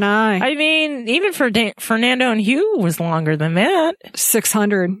blink of an eye. I mean, even for Fernando and Hugh was longer than that.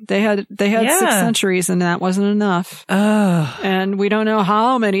 600. They had 6 centuries, and that wasn't enough. Oh. And we don't know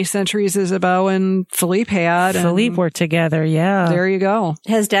how many centuries Isabeau and Philippe had. Philippe were together, yeah. There you go.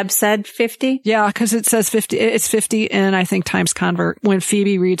 Has Deb said 50? Yeah, because it says 50. It's 50 in, I think, Times Convert when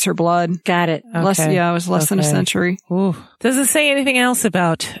Phoebe reads her blood. Got it. Okay. It was less than a century. Ooh. Does it say anything else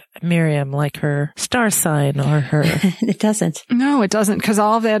about Miriam, like her star sign or her? It doesn't. No, it doesn't, because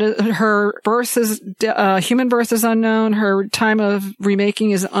all of that her birth is, human birth is unknown. Her time of remaking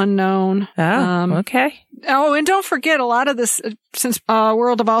is unknown. Oh, okay. Oh, and don't forget, a lot of this, since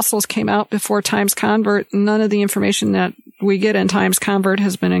World of All Souls came out before Times Convert, none of the information that we get in Times Convert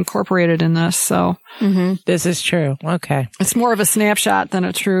has been incorporated in this. So this is true. Okay. It's more of a snapshot than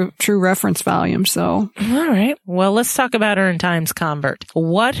a true reference volume. So. All right. Well, let's talk about her in Times Convert.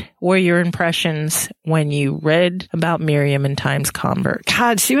 What were your impressions when you read about Miriam in Times Convert?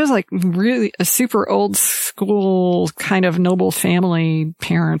 God, she was like really a super old school kind of noble family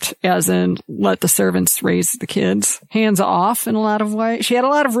parent, as in let the servants raise the kids. Hands off in a lot of ways. She had a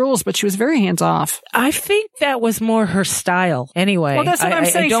lot of rules, but she was very hands off. I think that was more her style anyway. Well, that's what I'm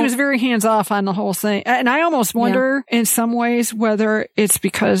saying. She was very hands off on the whole thing. And I almost wonder in some ways whether it's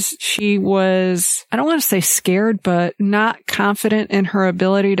because she was, I don't want to say scared, but not confident in her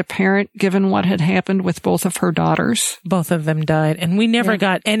ability to parent given what had happened with both of her daughters. Both of them died. And we never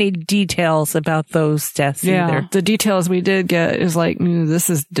got any details about those deaths either. The details we did get is like,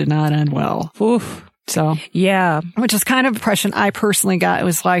 did not end well. Oof. So, yeah, which is kind of impression I personally got. It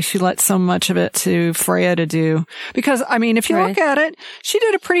was like she let so much of it to Freya to do. Because, I mean, if you look at it, she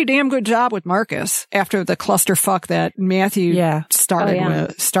did a pretty damn good job with Marcus after the clusterfuck that Matthew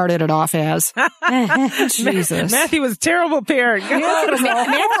started it off as. Jesus. Matthew was a terrible parent.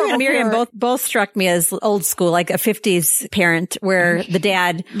 Matthew and Miriam both struck me as old school, like a 50s parent where the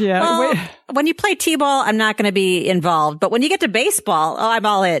dad, when you play T-ball, I'm not going to be involved. But when you get to baseball, I'm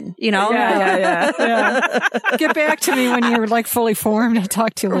all in, Yeah. Get back to me when you're like fully formed. I'll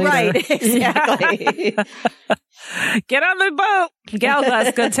talk to you later. Right, exactly. Get on the boat.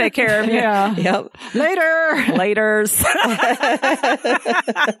 Galgla's gonna take care of you. Yeah. Yep. Laters.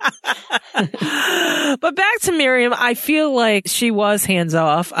 But back to Miriam, I feel like she was hands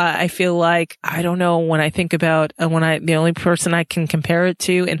off. I feel like, I don't know, when I think about the only person I can compare it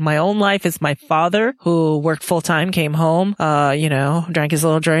to in my own life is my father, who worked full time, came home, drank his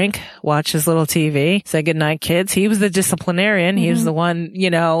little drink, watched his little TV, said goodnight, kids. He was the disciplinarian. He was the one,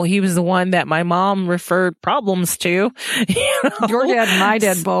 he was the one that my mom referred problems to. Your dad and my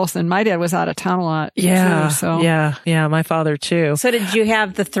dad both, and my dad was out of town a lot. Yeah. Too, so. Yeah, my father too. So did you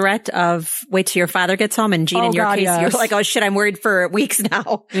have the threat of wait till your father gets home? And Gene, in your case, yes. you're like, oh shit, I'm worried for weeks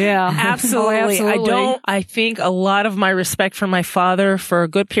now. Yeah. Absolutely. I think a lot of my respect for my father for a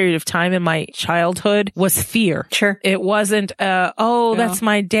good period of time in my childhood was fear. Sure. It wasn't, that's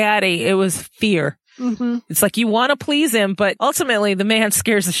my daddy. It was fear. Mm-hmm. It's like you want to please him, but ultimately the man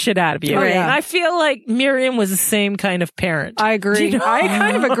scares the shit out of you. Right. And I feel like Miriam was the same kind of parent. I agree. You know? I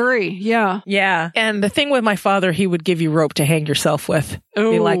kind of agree. Yeah. Yeah. And the thing with my father, he would give you rope to hang yourself with.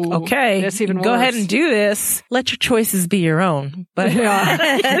 Be like, okay, that's even go worse. ahead and do this. Let your choices be your own. But Yeah.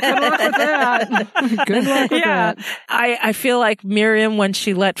 Good luck with that. Good luck with that. I feel like Miriam, when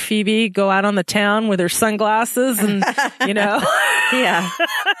she let Phoebe go out on the town with her sunglasses and, Yeah.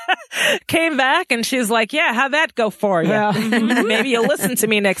 came back and she's like, yeah, how'd that go for you? Yeah. Maybe you'll listen to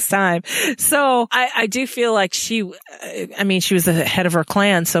me next time. So I do feel like she was the head of her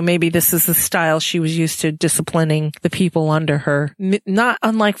clan. So maybe this is the style she was used to disciplining the people under her. Not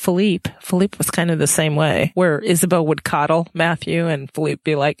unlike Philippe. Philippe was kind of the same way, where Isabeau would coddle Matthew and Philippe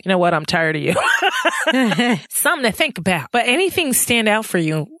be like, you know what? I'm tired of you. Something to think about. But anything stand out for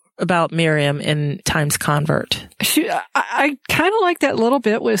you about Miriam in Times Convert? I kind of like that little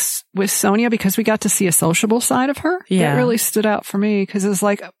bit with Sonia because we got to see a sociable side of her. Yeah. That really stood out for me because it's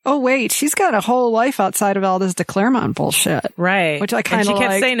like, oh wait, she's got a whole life outside of all this de Clermont bullshit. Right. Which I kind of like. And she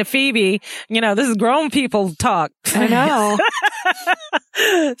kept like. saying to Phoebe, this is grown people talk. I know.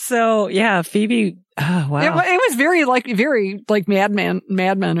 So yeah, Phoebe. Oh wow. It was very like Mad Men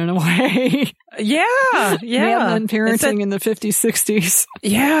in a way. Yeah. Mad Men parenting in the 50s, 60s.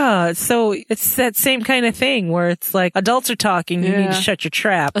 Yeah. So it's that same kind of thing where it's like adults are talking. You need to shut your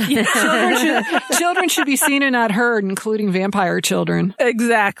trap. Children should be seen and not heard, including vampire children.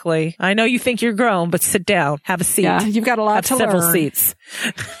 Exactly. I know you think you're grown, but sit down, have a seat. Yeah, you've got a lot to several learn. seats.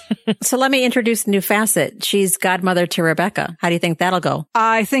 So let me introduce a new facet. She's godmother to Rebecca. How do you think that'll go?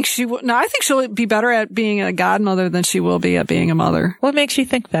 I think I think she'll be better at being a godmother than she will be at being a mother. What makes you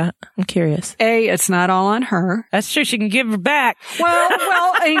think that? I'm curious. It's not all on her. That's true. She can give her back.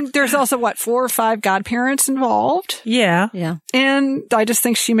 Well, there's also 4 or 5 godparents involved. Yeah. Yeah. And I just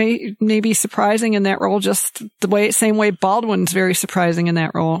think she may be surprising in that role, just same way Baldwin's very surprising in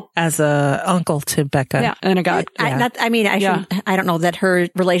that role. As a uncle to Becca. Yeah. And a god. I don't know that her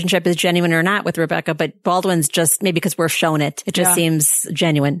relationship is genuine or not with Rebecca, but Baldwin's just maybe because we're shown it. It just seems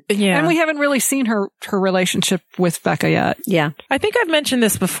genuine. Yeah. And we haven't really seen her relationship with Becca yet. Yeah. I think I've mentioned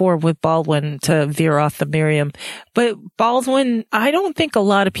this before with Baldwin to veer off the Miriam, but Baldwin, I don't think a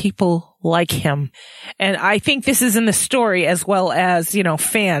lot of people like him. And I think this is in the story as well as,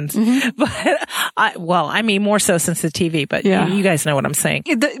 fans. Mm-hmm. But more so since the TV, but you guys know what I'm saying.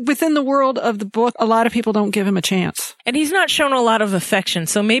 Within the world of the book, a lot of people don't give him a chance. And he's not shown a lot of affection.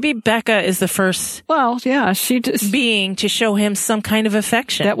 So maybe Becca is the first being to show him some kind of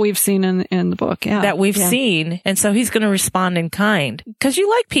affection. That we've seen in the book, yeah. That we've seen. And so he's going to respond in kind. Because you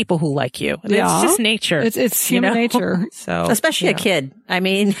like people who like you. Yeah. It's just nature. It's human nature. So, especially a kid. I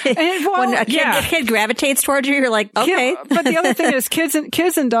mean, when a kid gravitates towards you, you're like, okay. But the other thing is kids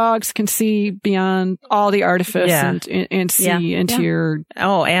and dogs can see beyond all the artifice and see into your...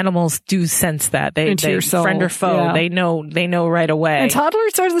 Oh, animals do sense that. They your soul. Friend or foe. Yeah. They know right away. And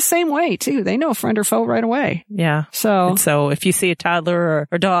toddlers are the same way too. They know friend or foe right away. Yeah. So if you see a toddler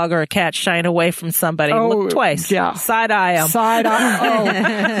or dog or a cat shying away from somebody, look twice. Yeah. Side eye them. Side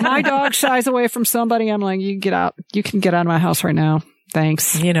eye. My dog shies away from somebody. I'm like, you get out. You can get out of my house right now.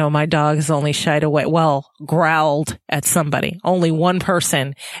 Thanks. My dog has only shied away, growled at somebody, only one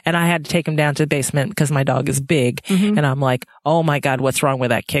person. And I had to take him down to the basement because my dog is big. Mm-hmm. And I'm like, oh my God, what's wrong with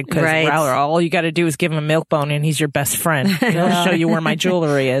that kid? Because Growler, all you got to do is give him a milk bone and he's your best friend. He'll show you where my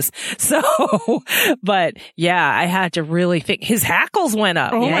jewelry is. So, but I had to really think. His hackles went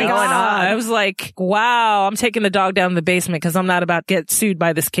up. Oh my God. I was like, wow, I'm taking the dog down to the basement because I'm not about to get sued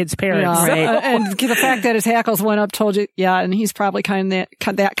by this kid's parents. Yeah. And the fact that his hackles went up told you, and he's probably kind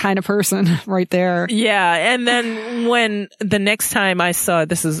find that kind of person right there. Yeah. And then when the next time I saw,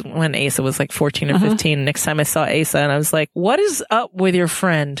 this is when Asa was like 14 or 15. Next time I saw Asa and I was like, what is up with your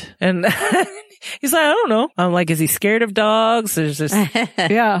friend? And he's like, I don't know. I'm like, is he scared of dogs? There's just,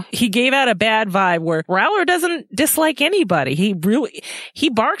 Yeah. he gave out a bad vibe where Rowler doesn't dislike anybody. He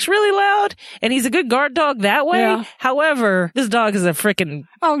barks really loud and he's a good guard dog that way. Yeah. However, this dog is a freaking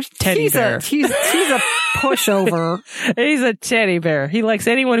teddy bear. He's a pushover. He's a teddy bear. He likes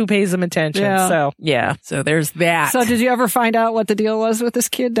anyone who pays him attention. Yeah. So, yeah. So there's that. So did you ever find out what the deal was with this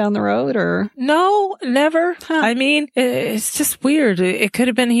kid down the road or? No, never. I mean, it's just weird. It could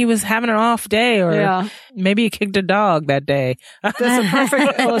have been he was having an off day or maybe he kicked a dog that day. That's a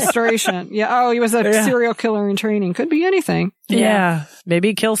perfect illustration. Yeah. Oh, he was a serial killer in training. Could be anything. Yeah. Maybe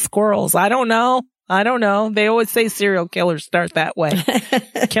he kills squirrels. I don't know. They always say serial killers start that way.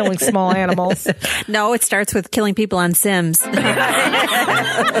 Killing small animals. No, it starts with killing people on Sims. Okay,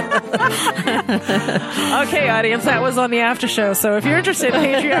 audience, that was on the after show. So if you're interested,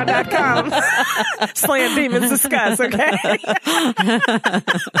 patreon.com Slam Demons Discuss, okay?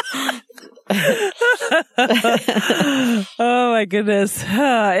 Oh my goodness.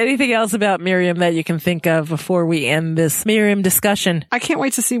 Anything else about Miriam that you can think of before we end this Miriam discussion? I can't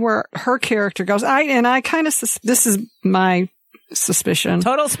wait to see where her character goes. This is my suspicion.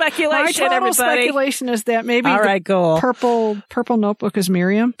 Total speculation, My total everybody. speculation is that maybe All right, cool. purple notebook is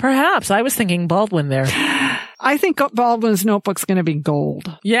Miriam. Perhaps. I was thinking Baldwin there. I think Baldwin's notebook's going to be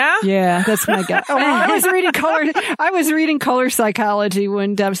gold. Yeah? Yeah, that's my guess. Oh, I was reading color psychology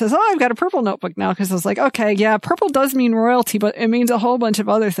when Deb says, "Oh, I've got a purple notebook now," because I was like, "Okay, yeah, purple does mean royalty, but it means a whole bunch of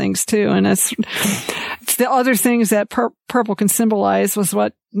other things too." And it's the other things that purple can symbolize was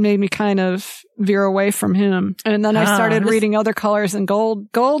what made me kind of veer away from him. And then I started reading other colors, and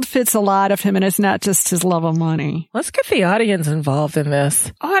gold fits a lot of him, and it's not just his love of money. Let's get the audience involved in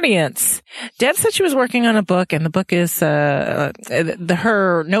this. Audience. Deb said she was working on a book, and the book is her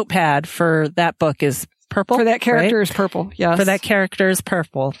notepad for that book is purple. For that character right? is purple, yes. For that character is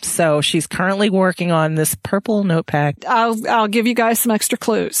purple. So she's currently working on this purple notepad. I'll give you guys some extra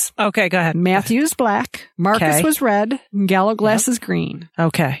clues. Okay, go ahead. Matthew's black, Marcus was red, and Gallowglass is green.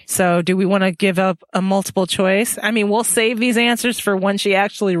 Okay. So do we want to give up a multiple choice? I mean, we'll save these answers for when she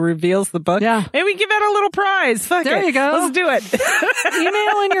actually reveals the book. Yeah. Maybe we give out a little prize. Fuck there it. You go. Let's do it.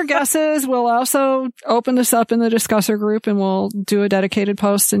 Email in your guesses. We'll also open this up in the discusser group, and we'll do a dedicated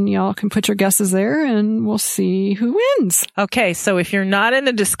post, and y'all can put your guesses there, and we'll see who wins. Okay, so if you're not in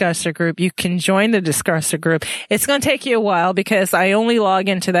the discusser group, you can join the discusser group. It's going to take you a while because I only log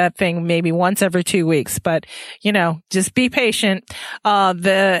into that thing maybe once every 2 weeks, but just be patient.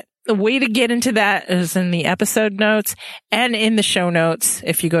 The way to get into that is in the episode notes and in the show notes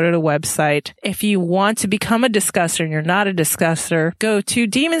if you go to the website. If you want to become a discusser and you're not a discusser, go to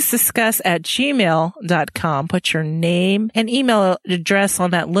demonsdiscuss@gmail.com. Put your name and email address on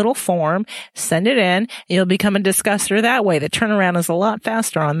that little form. Send it in. And you'll become a discusser that way. The turnaround is a lot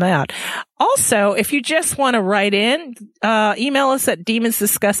faster on that. Also, if you just want to write in, email us at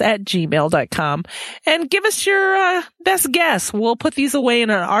demonsdiscuss@gmail.com and give us your best guess. We'll put these away in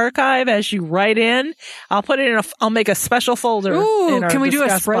an archive as you write in. I'll put it in I'll make a special folder. Ooh, in our can we do a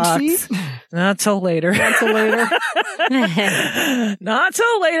spreadsheet? Not till later. Not till later. Not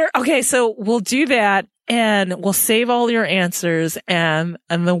till later. Okay, so we'll do that. And we'll save all your answers. And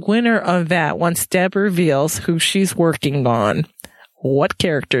the winner of that, once Deb reveals who she's working on, what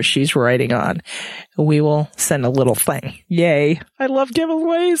character she's writing on, we will send a little thing. Yay. I love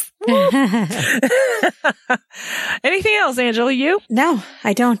giveaways. Anything else, Angela? You? No,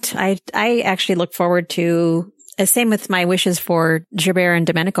 I don't. I actually look forward to, same with my wishes for Gerbert and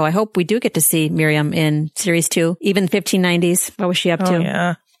Domenico. I hope we do get to see Miriam in series 2, even 1590s. What was she up to?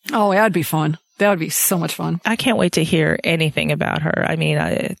 Yeah. Oh, that'd be fun. That would be so much fun. I can't wait to hear anything about her. I mean,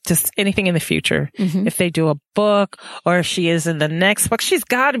 just anything in the future. Mm-hmm. If they do a book or if she is in the next book, she's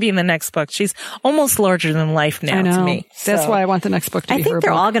got to be in the next book. She's almost larger than life now to me. That's why I want the next book to be her book. I think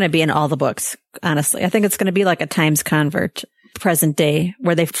they're all going to be in all the books, honestly. I think it's going to be like a Times Convert present day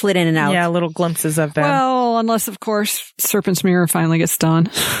where they flit in and out. Yeah, little glimpses of them. Well, unless, of course, Serpent's Mirror finally gets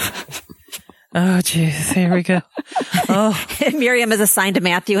done. Oh, jeez. Here we go. Oh, Miriam is assigned to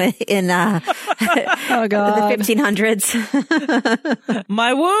Matthew in Oh, God. The 1500s.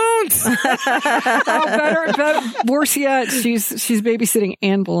 My wounds. Oh, better, worse yet, she's babysitting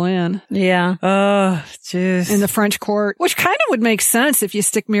Anne Boleyn. Yeah. Oh, jeez. In the French court, which kind of would make sense if you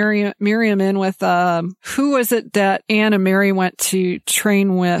stick Miriam in with, who was it that Anne and Mary went to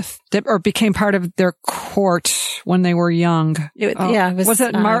train with, or became part of their court when they were young? Was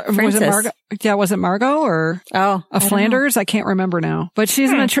it Margot? Yeah, was it Margot or Flanders? I can't remember now. But she's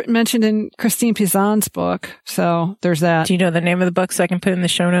mentioned in Christine Pizan's book, so there's that. Do you know the name of the book so I can put it in the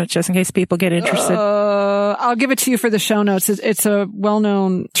show notes just in case people get interested? I'll give it to you for the show notes. It's a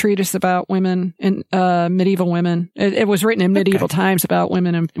well-known treatise about women and medieval women. It was written in medieval times about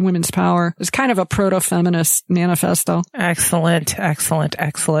women and women's power. It's kind of a proto-feminist manifesto. Excellent.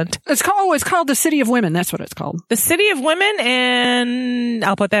 It's called The City of Women. That's what it's called. The City of Women, and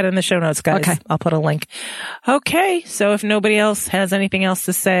I'll put that in the show notes, guys. Okay. I'll put a link. Okay, so if nobody else has anything else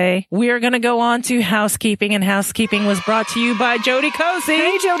to say, we are going to go on to housekeeping, and housekeeping was brought to you by Jody Cozy.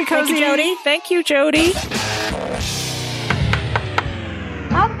 Hey, Jody Cozy. Thank you, Jody. Thank you, Jody.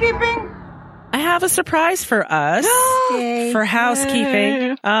 Housekeeping. I have a surprise for us for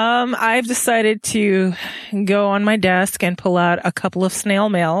housekeeping. I've decided to go on my desk and pull out a couple of snail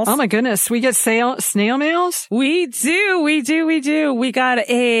mails. Oh my goodness. We get snail mails? We do. We got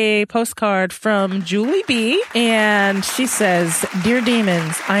a postcard from Julie B. And she says, "Dear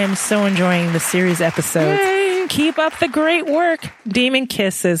Demons, I am so enjoying the series episodes. Yay. Keep up the great work. Demon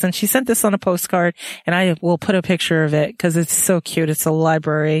kisses." And she sent this on a postcard, and I will put a picture of it because it's so cute. It's a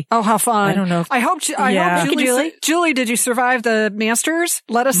library. Oh, how fun. I don't know. I hope Julie, did you survive the Masters?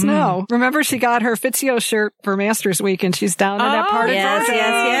 Let us know. Remember, she got her Fitzio shirt for Masters Week, and she's down in that part of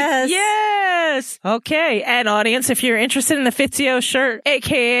Georgia. Yes. Okay. And audience, if you're interested in the Fitzio shirt,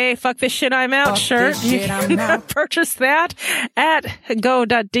 aka Fuck This Shit I'm Out shirt, you can purchase that at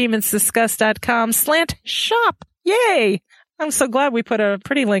go.demonsdiscuss.com/shop. Yay. I'm so glad we put a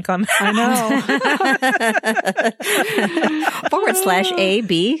pretty link on that. I know.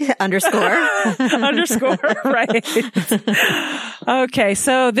 /AB_. Right. Okay.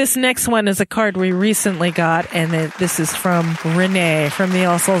 So this next one is a card we recently got, and this is from Renee from the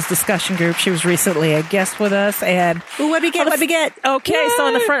All Souls discussion group. She was recently a guest with us, and what we get? Okay. Yay. So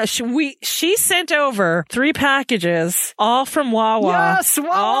on the front, she sent over 3 packages, all from Wawa. Yes, Wawa.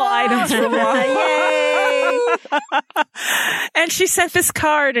 All items from Wawa. Yay. And she sent this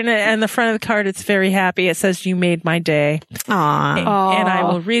card, and the front of the card, it's very happy. It says, "You made my day." Aww. And I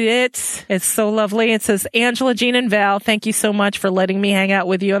will read it. It's so lovely. It says, "Angela, Jean, and Val, thank you so much for letting me hang out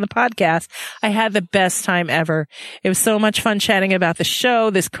with you on the podcast. I had the best time ever. It was so much fun chatting about the show,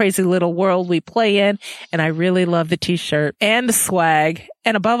 this crazy little world we play in, and I really love the t-shirt and the swag.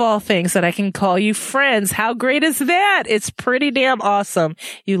 And above all things, that I can call you friends. How great is that? It's pretty damn awesome.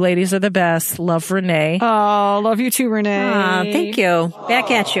 You ladies are the best. Love, Renee." Oh, love you too, Renee. Thank you. Back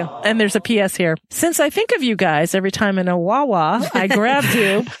at you. And there's a PS here. "Since I think of you guys every time in a Wawa, I grabbed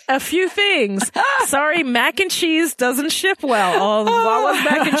you a few things. Sorry, mac and cheese doesn't ship well." Oh, Wawa's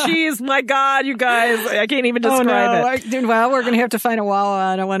mac and cheese. My God, you guys. I can't even describe it. Well, we're going to have to find a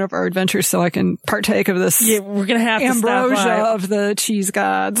Wawa on one of our adventures so I can partake of this. Yeah, we're going to have ambrosia to stop by. of the cheese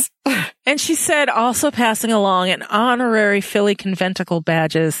gods. And she said, also passing along an honorary Philly Conventicle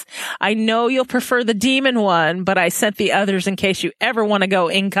badges. "I know you'll prefer the demon one, but I sent the others in case you ever want to go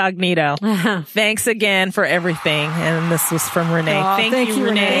incognito. Thanks again for everything." And this was from Renee. Thank you,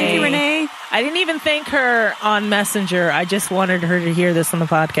 Renee. Thank you, Renee. I didn't even thank her on Messenger. I just wanted her to hear this on the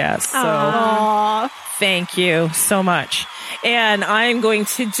podcast. So thank you so much. And I'm going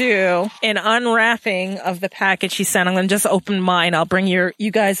to do an unwrapping of the package she sent. I'm going to just open mine. I'll bring you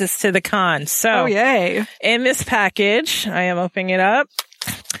guys this to the con. So, yay. In this package, I am opening it up.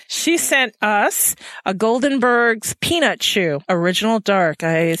 She sent us a Goldenberg's Peanut Chew, original dark.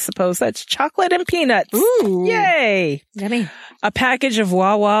 I suppose that's chocolate and peanuts. Ooh. Yay. Yummy. A package of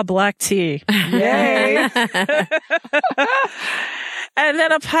Wawa black tea. Yay. And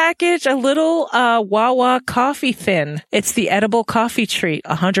then a little Wawa coffee thin. It's the edible coffee treat,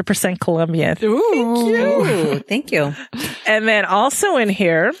 100% Colombian. Ooh. Thank you. And then also in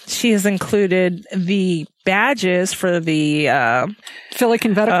here, she has included the badges for the Philly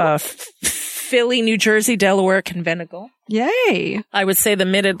Conventicle. Philly, New Jersey, Delaware Conventicle. Yay. I would say the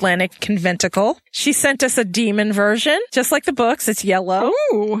Mid-Atlantic Conventicle. She sent us a demon version, just like the books. It's yellow.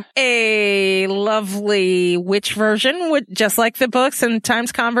 Ooh. A lovely witch version, just like the books, and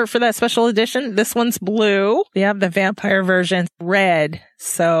Times Convert for that special edition. This one's blue. We have the vampire version, red.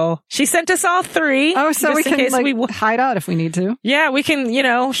 So she sent us all three. Oh, so we can hide out if we need to. Yeah, we can,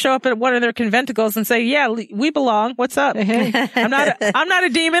 show up at one of their conventicles and say, yeah, we belong. What's up? Hey. I'm not a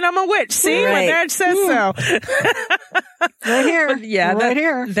demon. I'm a witch. See, my dad says so. Right here. Yeah, right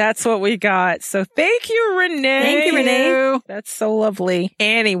here. That's what we got. So thank you, Renee. Thank you, Renee. That's so lovely.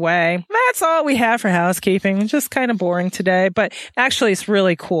 Anyway, that's all we have for housekeeping. Just kind of boring today, but actually it's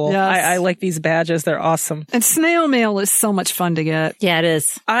really cool. Yes. I like these badges. They're awesome. And snail mail is so much fun to get. Yeah, it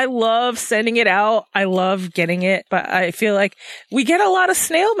is. I love sending it out. I love getting it, but I feel like we get a lot of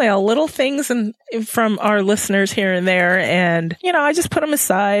snail mail, little things from our listeners here and there. And, I just put them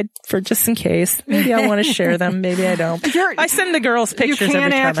aside for just in case. Maybe I want to share them. Maybe I don't. I send the girls pictures every time I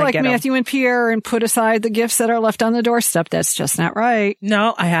get them. You can't act like Matthew and Pierre and put aside the gifts that are left on the doorstep. That's just not right.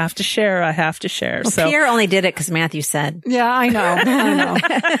 No, I have to share. Well, so Pierre only did it because Matthew said. Yeah, I know.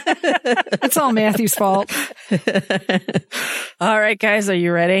 It's all Matthew's fault. All right, guys, are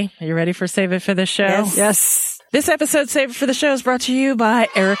you ready? Are you ready for Save It for the Show? Yes. This episode, Save It for the Show, is brought to you by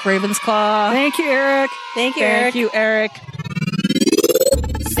Eric Ravensclaw. Thank you, Eric. Thank you, Eric. Thank you, Eric.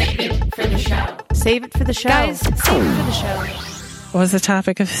 Save it for the show. Save it for the show. Guys, save it for the show. What was the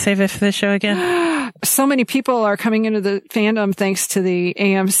topic of Save It for the Show again? So many people are coming into the fandom thanks to the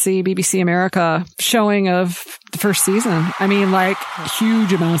AMC, BBC America showing of the first season. I mean,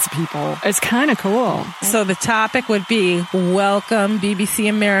 huge amounts of people. It's kind of cool. So the topic would be welcome BBC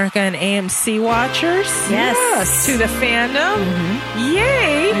America and AMC watchers. Yes. To the fandom. Mm-hmm.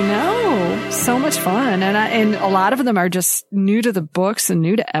 Yay. I know. So much fun. And a lot of them are just new to the books and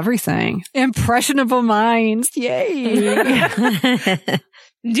new to everything. Impressionable minds. Yay.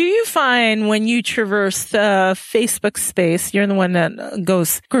 Do you find when you traverse the Facebook space, you're the one that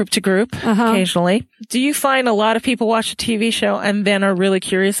goes group to group occasionally, do you find a lot of people watch a TV show and then are really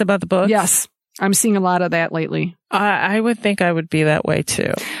curious about the books? Yes. I'm seeing a lot of that lately. I would think I would be that way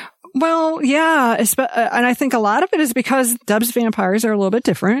too. Well, yeah. And I think a lot of it is because Deb's vampires are a little bit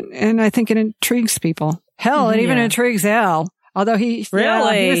different. And I think it intrigues people. Hell, it even intrigues Al. Although he was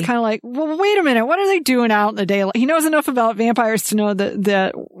kind of like, well, wait a minute. What are they doing out in the daylight? He knows enough about vampires to know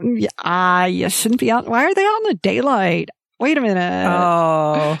that you shouldn't be out. Why are they out in the daylight? Wait a minute.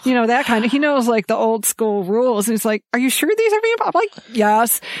 Oh. That kind of, he knows the old school rules. And he's like, are you sure these are vampires? I'm like,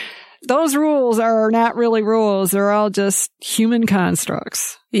 yes. Those rules are not really rules. They're all just human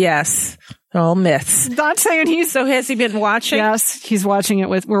constructs. Yes. All myths. Not saying he's... So has he been watching? Yes, he's watching it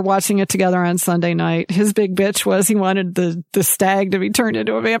we're watching it together on Sunday night. His big bitch was he wanted the stag to be turned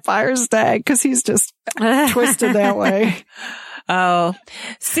into a vampire stag because he's just twisted that way. Oh,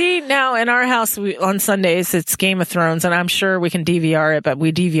 see, now in our house on Sundays, it's Game of Thrones, and I'm sure we can DVR it, but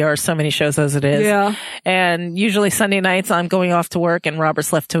we DVR so many shows as it is. Yeah. And usually Sunday nights, I'm going off to work, and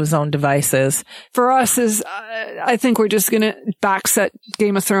Robert's left to his own devices. For us, I think we're just going to box set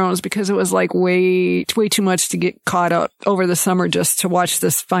Game of Thrones because it was way too much to get caught up over the summer just to watch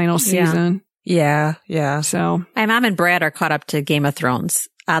this final season. Yeah. So my mom and Brad are caught up to Game of Thrones,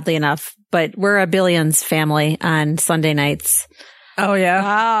 oddly enough. But we're a Billions family on Sunday nights. Oh,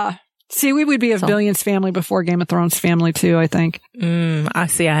 yeah. See, we would be a Billions family before Game of Thrones family, too, I think. I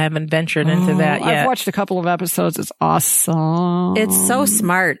see. I haven't ventured into that yet. I've watched a couple of episodes. It's awesome. It's so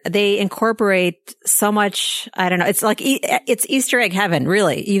smart. They incorporate so much. I don't know. It's it's Easter egg heaven,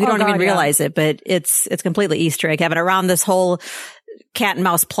 really. You don't even realize it, but it's completely Easter egg heaven around this whole cat and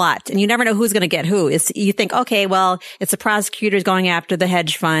mouse plot. And you never know who's going to get who. You think, okay, well, it's the prosecutors going after the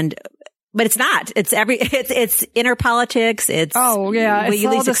hedge fund. But it's not. It's inner politics. It's what you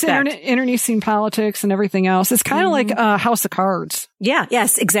least expect. Internecine politics and everything else. It's kind of like House of Cards. Yeah.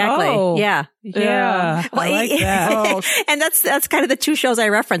 Yes. Exactly. Oh. Yeah. Yeah. Well, I like that. And that's kind of the two shows I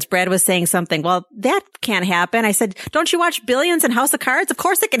referenced. Brad was saying something. Well, that can't happen. I said, don't you watch Billions and House of Cards? Of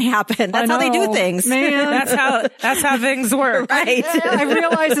course it can happen. That's how they do things. Man. That's how things work. Right. I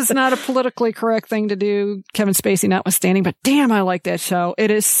realize it's not a politically correct thing to do, Kevin Spacey notwithstanding, but damn, I like that show. It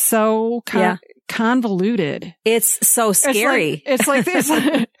is so convoluted. It's so scary. It's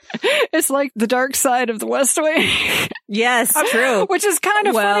like the dark side of the West Wing. Yes, true. Which is kind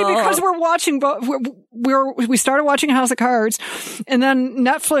of funny because we're watching we started watching House of Cards, and then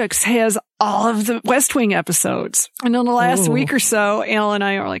Netflix has all of the West Wing episodes. And in the last week or so, Al and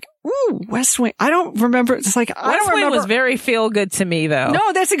I are like, ooh, West Wing. I don't remember. It's like, I West don't Wing remember. was very feel good to me, though.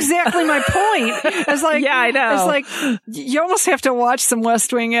 No, that's exactly my point. It's like, Yeah, I know. It's like, you almost have to watch some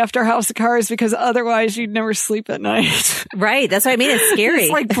West Wing after House of Cards because otherwise you'd never sleep at night. Right. That's what I mean. It's scary.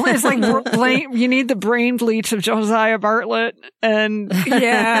 It's like you need the brain bleach of Josiah Bartlett and the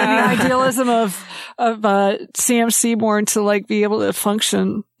idealism of Sam Seaborn to like be able to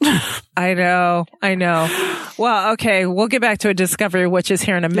function. I know. Well, okay, we'll get back to a Discovery Witches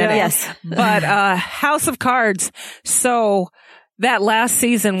here in a minute. Yes. But House of Cards. So that last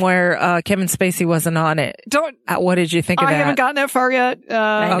season where Kevin Spacey wasn't on it. What did you think of that? I haven't gotten that far yet.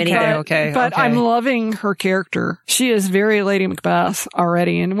 Okay. But I'm loving her character. She is very Lady Macbeth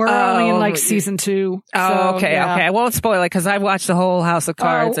already, and we're only in like season 2. Okay. I won't spoil it because I've watched the whole House of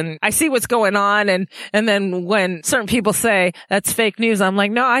Cards and I see what's going on. And then when certain people say that's fake news, I'm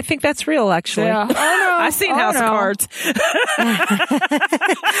like, no, I think that's real, actually. Yeah. Oh, no. I've seen House of Cards.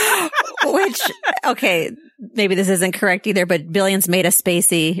 Okay, maybe this isn't correct either, but Billions made a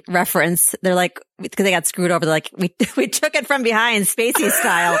Spacey reference. They're like, because they got screwed over, they're like, we took it from behind, Spacey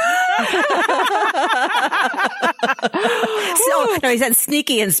style. No, he said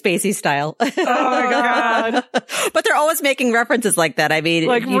sneaky and Spacey style. Oh my God. But they're always making references like that. I mean,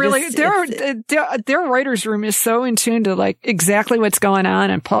 like really, their writers' room is so in tune to like exactly what's going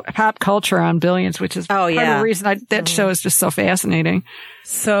on in pop culture on Billions, which is part of the reason that show is just so fascinating.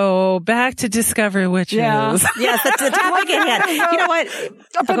 So back to Discovery Witches. Yeah. Yes, that's the topic at hand. You know what?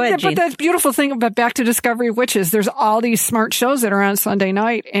 Go ahead, Gene. But the beautiful thing about Back to Discovery Witches, there's all these smart shows that are on Sunday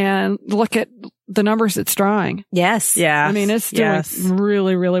night, and look at the numbers it's drawing. Yes. Yeah. I mean, it's doing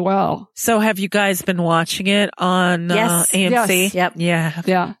really, really well. So have you guys been watching it on AMC? Yes. Yep.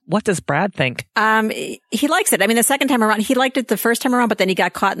 Yeah. What does Brad think? He likes it. I mean, the second time around, he liked it the first time around, but then he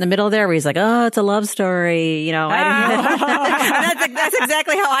got caught in the middle there where he's like, oh, it's a love story. You know, that's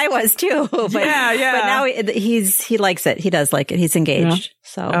exactly how I was too. But, But now he likes it. He does like it. He's engaged. Yeah.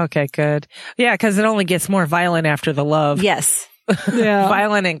 So. Okay, good. Yeah, because it only gets more violent after the love. Yes. Yeah.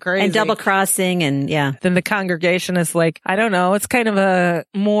 Violent and crazy. And double crossing and Then the congregation is like, I don't know, it's kind of a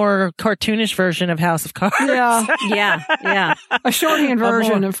more cartoonish version of House of Cards. Yeah. A shorthand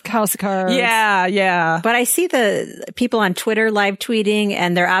version of House of Cards. Yeah. But I see the people on Twitter live tweeting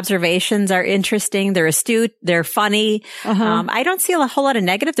and their observations are interesting. They're astute. They're funny. I don't see a whole lot of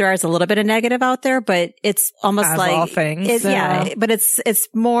negative. There is a little bit of negative out there, but it's almost as like all things. But it's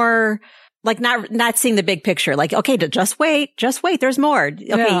more like not seeing the big picture. Like, okay, just wait. There's more.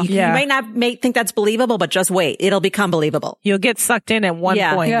 Okay. You might not think that's believable, but just wait. It'll become believable. You'll get sucked in at one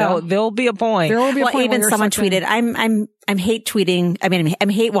point. There'll be a point. There will be a point. Even someone tweeted, I'm hate tweeting. I mean, I'm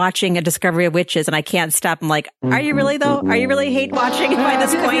hate watching A Discovery of Witches, and I can't stop. I'm like, are you really though? Are you really hate watching by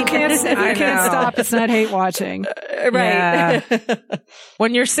this point? You can't stop. It's not hate watching. Right. Yeah.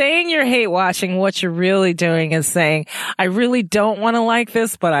 When you're saying you're hate watching, what you're really doing is saying, I really don't want to like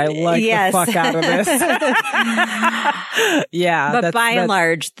this, but I like the fuck out of this. But by and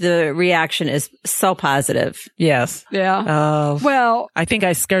large, the reaction is so positive. Yes. Yeah. Well, I think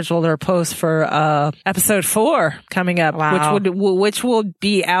I scheduled our post for episode 4 coming up, which will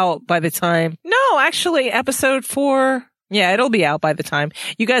be out by the time. No, actually, episode 4. Yeah, it'll be out by the time.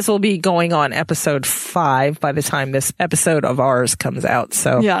 You guys will be going on episode 5 by the time this episode of ours comes out.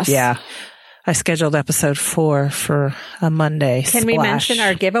 So, yeah. I scheduled episode 4 for a Monday. Can we mention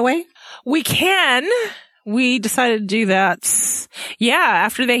our giveaway? We can. We decided to do that. Yeah,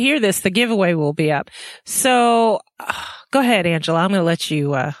 after they hear this, the giveaway will be up. So, go ahead, Angela. I'm going to let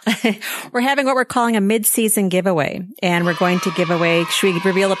you. We're having what we're calling a mid-season giveaway, and we're going to give away. Should we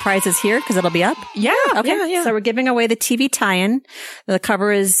reveal the prizes here because it'll be up? Yeah. Okay. Yeah. So we're giving away the TV tie-in. The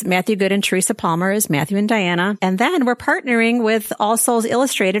cover is Matthew Good and Teresa Palmer as Matthew and Diana, and then we're partnering with All Souls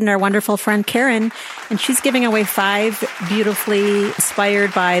Illustrated and our wonderful friend Karen, and she's giving away 5 beautifully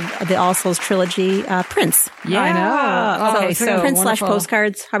inspired by the All Souls trilogy prints. Yeah, I know. So prints /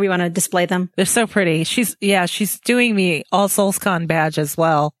 postcards, however you want to display them. They're so pretty. She's doing the All Souls Con badge as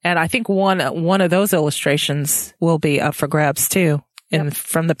well. And I think one of those illustrations will be up for grabs too.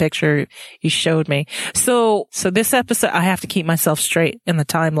 From the picture you showed me. So this episode, I have to keep myself straight in the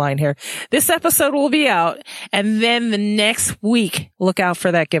timeline here. This episode will be out, and then the next week, look out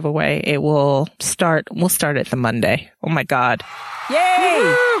for that giveaway. We'll start it the Monday. Oh my God. Yay!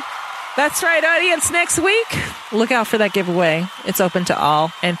 Woo-hoo! That's right, audience. Next week, look out for that giveaway. It's open to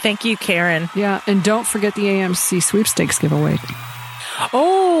all. And thank you, Karen. Yeah, and don't forget the AMC sweepstakes giveaway.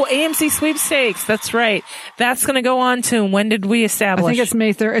 Oh, AMC sweepstakes. That's right. That's going to go on to when did we establish? I think it's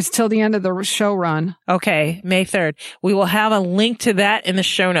May 3rd. It's till the end of the show run. Okay, May 3rd. We will have a link to that in the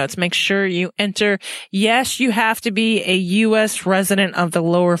show notes. Make sure you enter. Yes, you have to be a U.S. resident of the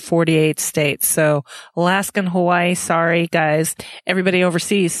lower 48 states. So Alaska and Hawaii, sorry guys. Everybody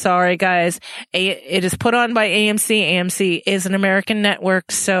overseas, sorry guys. It is put on by AMC. AMC is an American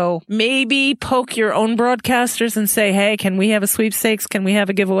network. So maybe poke your own broadcasters and say, hey, can we have a sweepstakes? Can we have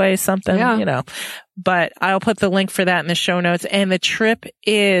a giveaway? Something, you know. But I'll put the link for that in the show notes. And the trip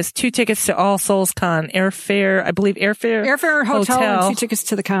is 2 tickets to All Souls Con. Airfare, I believe airfare, hotel, and 2 tickets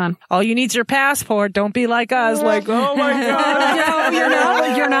to the con. All you need is your passport. Don't be like us. Like, oh my God.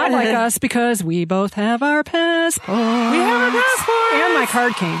 No, you're not like us because we both have our passport. We have our passport. And my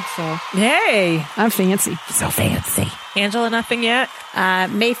card came, so. Hey. I'm fancy. So fancy. Angela, nothing yet?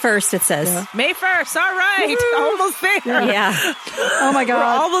 May 1st, it says. Yeah. May 1st. All right. Almost there. Yeah. Oh my God.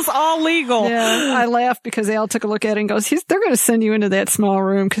 We're almost all legal. Yeah. I laughed because Al took a look at it and goes, they're going to send you into that small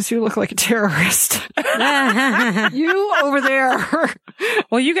room because you look like a terrorist. You over there.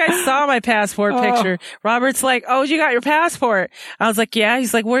 Well, you guys saw my passport picture. Robert's like, oh, you got your passport. I was like, yeah.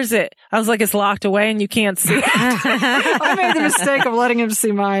 He's like, where's it? I was like, it's locked away and you can't see it. I made the mistake of letting him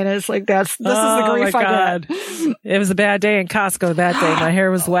see mine. It's like, this is the grief I get. It was a bad day in Costco that day. My hair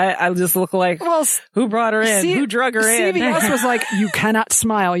was wet. I just looked like, who brought her in? Who drug her in? CVS was like, you cannot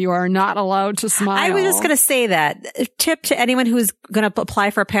smile. You are not allowed to smile. I was just going to say that. Tip to anyone who's going to apply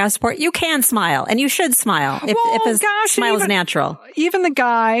for a passport, you can smile and you should smile if a smile is natural. Even the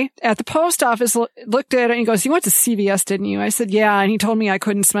guy at the post office looked at it and he goes, you went to CVS, didn't you? I said, yeah. And he told me I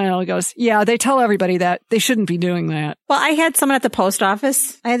couldn't smile. He goes, yeah, they tell everybody that. They shouldn't be doing that. Well, I had someone at the post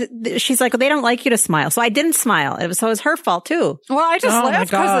office. She's like, well, they don't like you to smile. So I didn't smile. So it was her fault too. Well, I just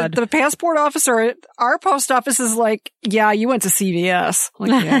laughed because the passport officer at our post office is like, yeah, you went to CVS.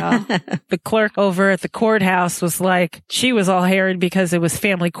 Like, yeah. The clerk over at the courthouse was like, she was all harried because it was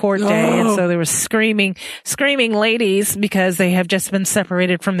family court day. And so there was screaming ladies because they have just been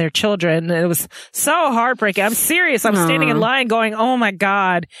separated from their children. And it was so heartbreaking. I'm serious. I'm standing in line going, oh my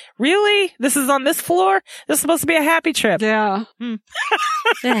God, really? This is on this floor? This is supposed to be a happy trip. Yeah.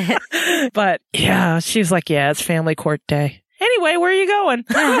 But yeah, she was like, yeah, it's family court day. Anyway, where are you going?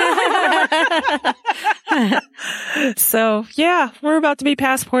 So yeah, we're about to be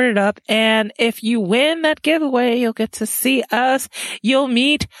passported up. And if you win that giveaway, you'll get to see us. You'll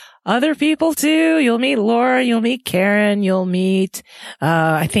meet other people too. You'll meet Laura. You'll meet Karen. You'll meet,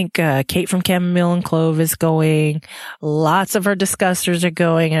 I think, Kate from Chamomile and Clove is going. Lots of our discussers are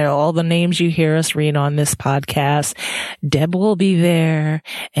going, and all the names you hear us read on this podcast. Deb will be there,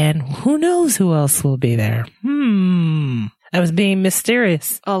 and who knows who else will be there. I was being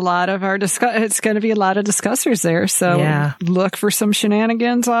mysterious. A lot of our it's going to be a lot of discussers there. So look for some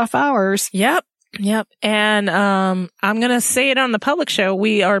shenanigans off hours. Yep. And, I'm going to say it on the public show.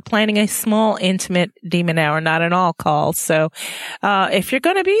 We are planning a small, intimate Demon Hour, not an all call. So, if you're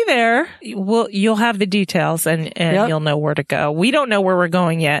going to be there, you'll have the details and you'll know where to go. We don't know where we're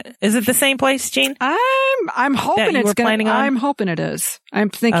going yet. Is it the same place, Jean? I'm hoping it's going to, I'm hoping it is. I'm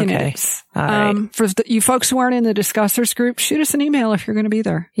thinking it is. All right. For you folks who aren't in the discussers group, shoot us an email if you're going to be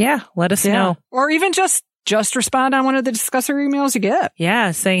there. Yeah. Let us know. Or even just respond on one of the discusser emails you get.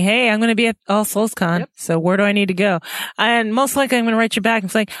 Yeah, saying, hey, I'm going to be at All Souls Con, so where do I need to go? And most likely I'm going to write you back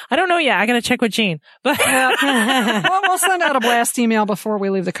and say, I don't know yet. I got to check with Jean. But well, we'll send out a blast email before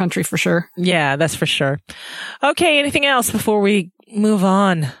we leave the country for sure. Yeah, that's for sure. Okay, anything else before we move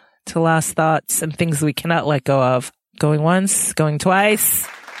on to last thoughts and things we cannot let go of? Going once, going twice,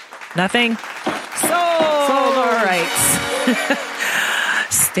 nothing? So all right.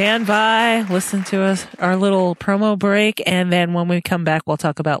 Stand by, listen to us, our little promo break, and then when we come back, we'll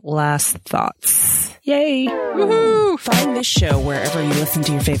talk about last thoughts. Yay! Woohoo! Find this show wherever you listen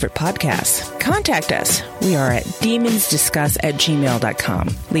to your favorite podcasts. Contact us. We are at demonsdiscuss@gmail.com.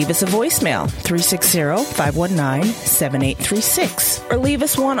 Leave us a voicemail, 360-519-7836. Or leave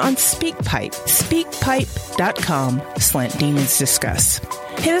us one on SpeakPipe,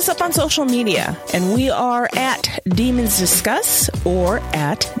 speakpipe.com/demonsdiscuss. Hit us up on social media, and we are at Demons Discuss or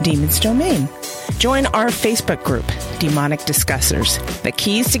at Demons Domain. Join our Facebook group, Demonic Discussers. The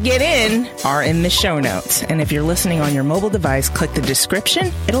keys to get in are in the show notes. And if you're listening on your mobile device, click the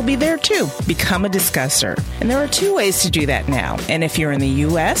description. It'll be there too. Become a discusser. And there are 2 ways to do that now. And if you're in the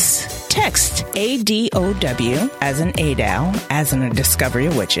U.S., text ADOW as in ADOW, as in a discovery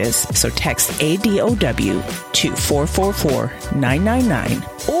of witches. So text ADOW to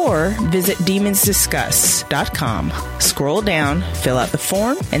 444-999 or visit demonsdiscuss.com. Scroll down, fill out the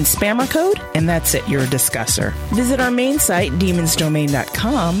form, and spam our code, and that's it. You're a discusser. Visit our main site,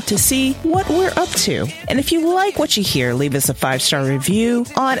 demonsdomain.com, to see what we're up to. And if you like what you hear, leave us a 5-star review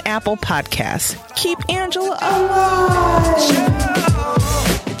on Apple Podcasts. Keep Angela alive!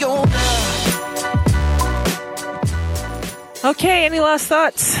 Okay, any last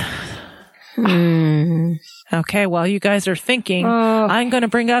thoughts? Okay, while you guys are thinking, I'm going to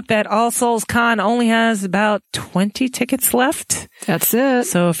bring up that All Souls Con only has about 20 tickets left. That's it.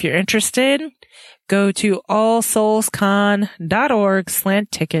 So if you're interested, go to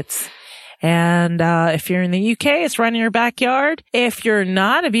allsoulscon.org/tickets. And if you're in the UK, it's right in your backyard. If you're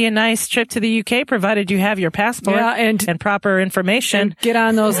not, it'd be a nice trip to the UK, provided you have your passport and proper information. And get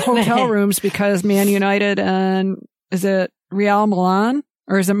on those hotel rooms because Man United and is it Real Milan?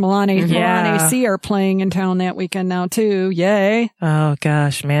 Or is it Milan AC are playing in town that weekend now too? Yay. Oh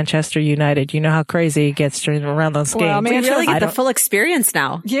gosh, Manchester United. You know how crazy it gets around those games. We really get the full experience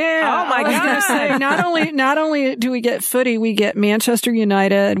now. Yeah. Oh my God. I was going to say, not only do we get footy, we get Manchester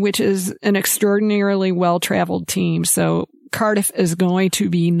United, which is an extraordinarily well-traveled team. So Cardiff is going to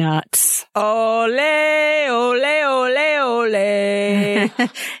be nuts. Ole, ole, ole, ole.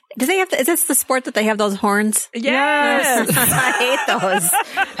 Do they have? Is this the sport that they have those horns? Yes. I hate those.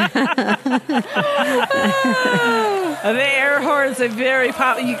 The air horns are very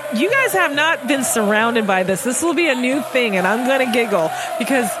popular. You guys have not been surrounded by this. This will be a new thing, and I'm going to giggle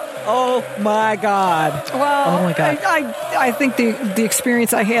because, oh my God. Well, oh my God. I think the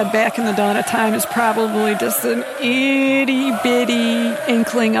experience I had back in the dawn of time is probably just an itty bitty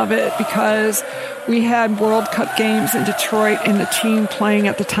inkling of it because we had World Cup games in Detroit and the team playing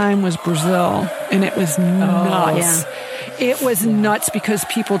at the time was Brazil, and it was nuts. It was nuts because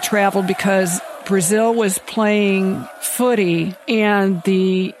people traveled because Brazil was playing footy and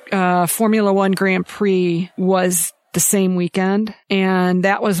the Formula One Grand Prix was the same weekend. And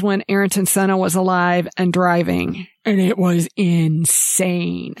that was when Ayrton Senna was alive and driving. And it was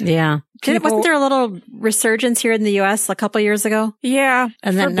insane. Yeah. Wasn't there a little resurgence here in the U.S. a couple years ago? Yeah.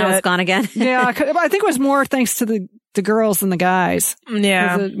 And then now it's gone again. Yeah. I think it was more thanks to the girls than the guys.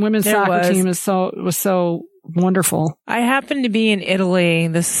 Yeah. The women's soccer team was so wonderful. I happened to be in Italy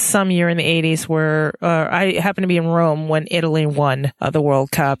some year in the 80s where I happened to be in Rome when Italy won the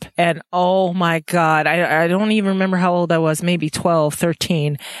World Cup. And oh my God, I don't even remember how old I was, maybe 12,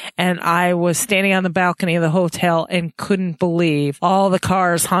 13. And I was standing on the balcony of the hotel and couldn't believe all the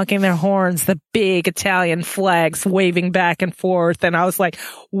cars honking their horns, the big Italian flags waving back and forth. And I was like,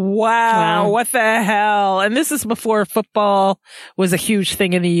 wow, what the hell? And this is before football was a huge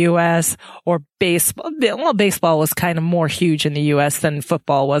thing in the U.S. or baseball. Well, baseball was kind of more huge in the U.S. than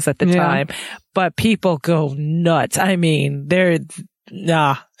football was at the time, but people go nuts. I mean, I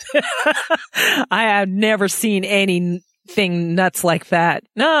have never seen anything nuts like that.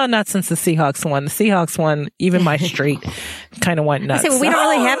 No, not since the Seahawks won. The Seahawks won, even my street kind of went nuts. I say, we don't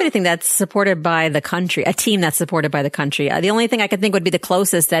really have anything that's supported by the country, a team that's supported by the country. The only thing I could think would be the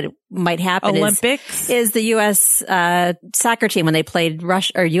closest that might happen Olympics is the U.S. Soccer team when they played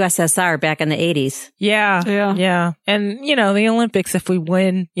Russia or USSR back in the 80s. Yeah. And, the Olympics, if we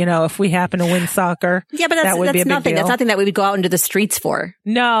win, if we happen to win soccer. Yeah, but that's nothing. That's nothing that we would go out into the streets for.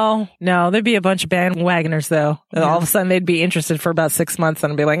 No, there'd be a bunch of bandwagoners though. Yeah. All of a sudden they'd be interested for about 6 months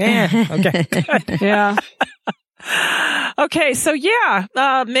and I'd be like, okay. Yeah. Okay, so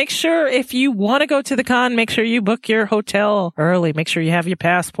make sure if you want to go to the con, make sure you book your hotel early. Make sure you have your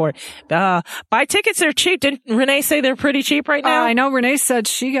passport. Buy tickets; they're cheap. Didn't Renee say they're pretty cheap right now? I know Renee said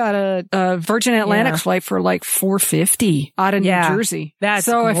she got a Virgin Atlantic flight for like $450 out of New Jersey. That's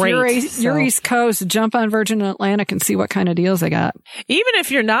so great. If you're East Coast, jump on Virgin Atlantic and see what kind of deals they got. Even if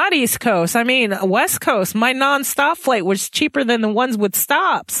you're not East Coast, I mean West Coast, my nonstop flight was cheaper than the ones with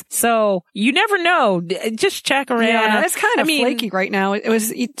stops. So you never know. Just check around. Yeah, it's kind of flaky right now. It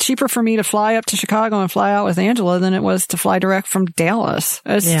was cheaper for me to fly up to Chicago and fly out with Angela than it was to fly direct from Dallas.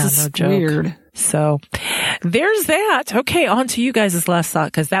 It's just weird. So there's that. Okay, on to you guys' last thought,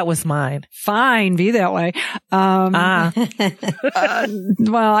 because that was mine. Fine, be that way. Well,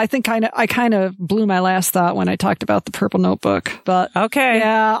 I think I kind of blew my last thought when I talked about the Purple Notebook. But okay,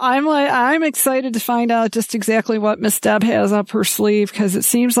 yeah, I'm excited to find out just exactly what Miss Deb has up her sleeve, because it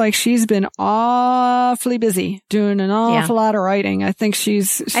seems like she's been awfully busy doing an awful lot of writing. I think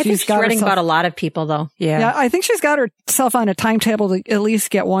she's writing about a lot of people, though. Yeah, I think she's got herself on a timetable to at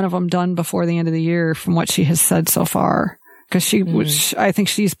least get one of them done before the end of the year from what she has said so far. because I think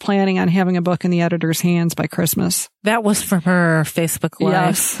she's planning on having a book in the editor's hands by Christmas. That was from her Facebook Live,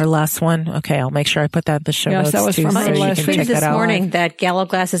 Yes. her last one. Okay, I'll make sure I put that in the show notes. Yes, that was too, from her so you last can tweet check This that out. morning that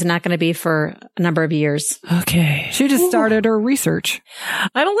Gallowglass is not going to be for a number of years. Okay. She just started her research.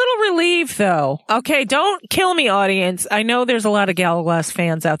 I'm a little relieved though. Okay, don't kill me, audience. I know there's a lot of Gallowglass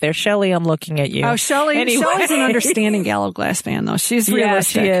fans out there. Shelley, I'm looking at you. Oh, Shelley's an understanding Gallowglass fan, though. She's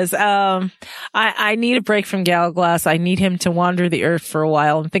realistic. Yeah, she is. I need a break from Gallowglass. I need him to wander the earth for a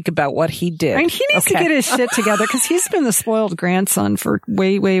while and think about what he did. I mean, he needs to get his shit together because he's been the spoiled grandson for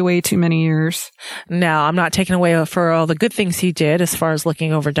way, way, way too many years. No, I'm not taking away for all the good things he did as far as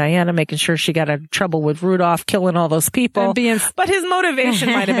looking over Diana, making sure she got in trouble with Rudolph, killing all those people. But his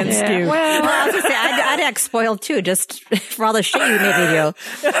motivation might have been skewed. Well, I was going to say, I'd act spoiled too, just for all the shit you made me do.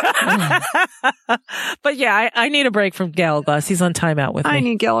 But yeah, I need a break from Gallowglass. He's on timeout with me. I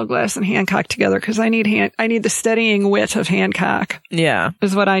need Gallowglass and Hancock together because I need the steadying wit of Hancock. Yeah.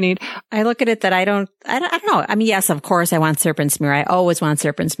 Is what I need. I look at it that I don't know. I mean, yes, of course I want Serpent Smear. I always want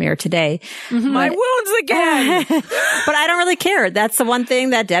Serpent Smear today. My wounds again. But I don't really care. That's the one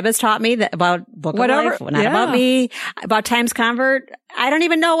thing that Deb has taught me about Book of Life, not about me, about Times Convert. I don't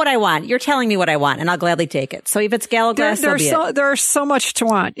even know what I want. You're telling me what I want, and I'll gladly take it. So if it's Gallowglass, there's so much to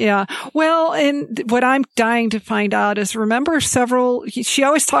want. Yeah. Well, and what I'm dying to find out is she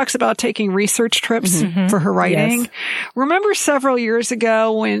always talks about taking research trips for her writing. Yes. Remember several years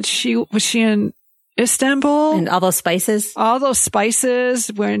ago when she in Istanbul and all those spices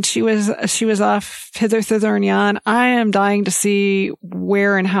when she was off hither, thither, and yon. I am dying to see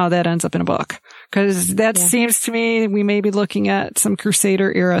where and how that ends up in a book. Because that seems to me we may be looking at some Crusader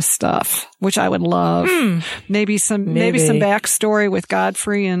era stuff, which I would love. Maybe some backstory with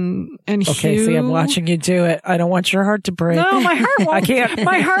Godfrey and Hugh. Okay, see, I'm watching you do it. I don't want your heart to break. No, my heart won't. I can't.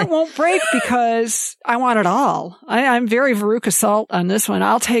 My heart won't break because I want it all. I'm very Veruca Salt on this one.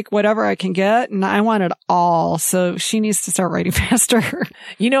 I'll take whatever I can get, and I want it all. So she needs to start writing faster.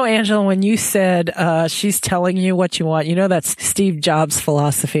 You know, Angela, when you said she's telling you what you want, you know that's Steve Jobs'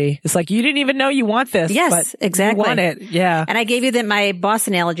 philosophy. It's like you didn't even know you want this. Yes, but exactly. You want it. Yeah. And I gave you my boss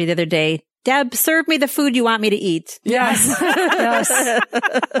analogy the other day. Deb, serve me the food you want me to eat. Yes. Yes.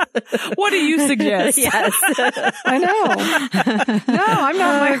 What do you suggest? Yes. I know. No, I'm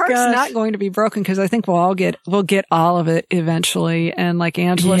not. My heart's not going to be broken because I think we'll get all of it eventually. And like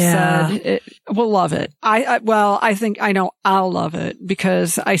Angela said, we'll love it. I think I know I'll love it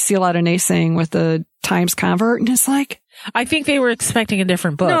because I see a lot of naysaying with the Times Convert, and it's like, I think they were expecting a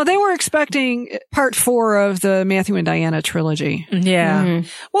different book. No, they were expecting part 4 of the Matthew and Diana trilogy. Yeah. Mm-hmm.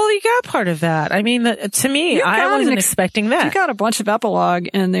 Well, you got part of that. I mean, to me, I wasn't expecting that. You got a bunch of epilogue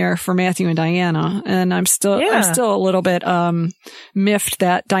in there for Matthew and Diana, and I'm still a little bit miffed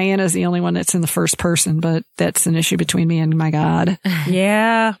that Diana's the only one that's in the first person, but that's an issue between me and my God.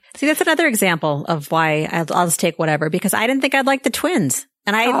 Yeah. See, that's another example of why I'll just take whatever, because I didn't think I'd like the twins.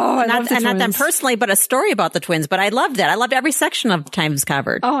 And not them personally, but a story about the twins. But I loved that. I loved every section of Times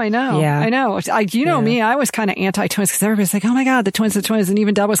Convert. Oh, I know. Yeah. I know. Me, I was kind of anti-twins because everybody's like, oh my God, the twins. And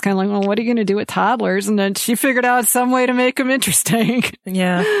even Deb was kind of like, well, what are you going to do with toddlers? And then she figured out some way to make them interesting.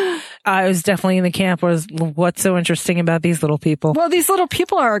 Yeah. I was definitely in the camp was what's so interesting about these little people? Well, these little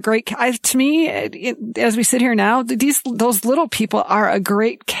people are a great, to me, as we sit here now, those little people are a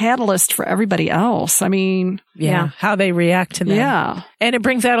great catalyst for everybody else. I mean, yeah. How they react to them. Yeah. And it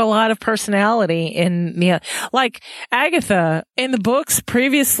brings out a lot of personality in like Agatha in the books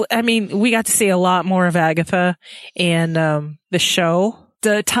previously. I mean, we got to see a lot more of Agatha in the show.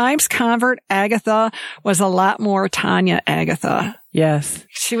 The Times Convert Agatha was a lot more Tanya Agatha. Yes.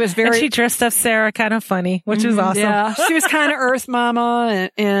 She was very... And she dressed up Sarah kind of funny, which was awesome. Yeah. She was kind of Earth Mama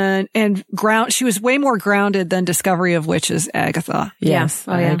and she was way more grounded than Discovery of Witches Agatha. Yes,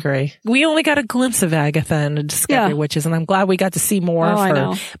 I agree. We only got a glimpse of Agatha in Discovery of Witches, and I'm glad we got to see more of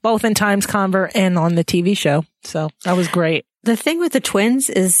her, both in Times Convert and on the TV show. So that was great. The thing with the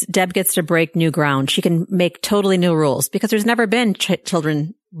twins is Deb gets to break new ground. She can make totally new rules because there's never been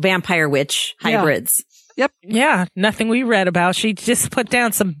children vampire witch hybrids. Yep. Yeah. Nothing we read about. She just put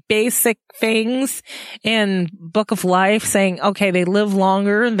down some basic things in Book of Life saying, okay, they live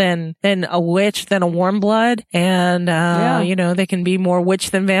longer than a witch, than a warm blood. And, they can be more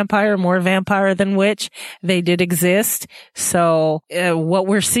witch than vampire, more vampire than witch. They did exist. So what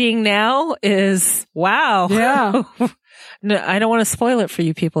we're seeing now is, wow. Yeah. No, I don't want to spoil it for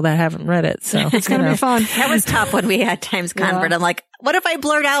you people that haven't read it. So it's going to be fun. That was tough when we had Times Convert. Yeah. I'm like, what if I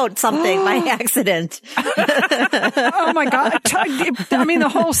blurt out something by accident? Oh my God. I mean, the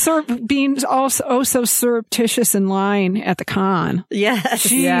whole being also so surreptitious in line at the con. Yes.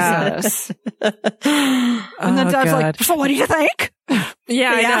 Jesus. And then Deb's like, so what do you think?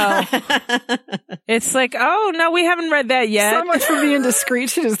 Yeah, I know. It's like, oh, no, we haven't read that yet. So much for being discreet.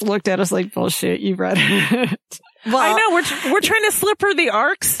 She just looked at us like, bullshit, you read it. Well, I know we're trying to slip her the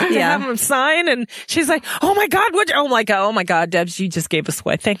arcs to have them sign, and she's like, "Oh my god, oh my god, Debs, you just gave us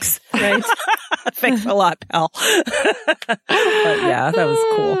away. Thanks, right? Thanks a lot, pal." But yeah, that was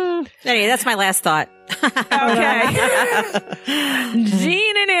cool. Anyway, that's my last thought. Okay.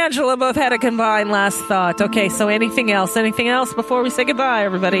 Jean and Angela both had a combined last thought. Okay, so anything else? Anything else before we say goodbye,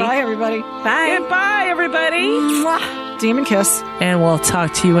 everybody? Bye, everybody. Bye. Goodbye, everybody. Mwah. Demon kiss. And we'll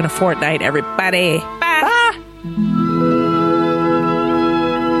talk to you in a fortnight, everybody. Bye.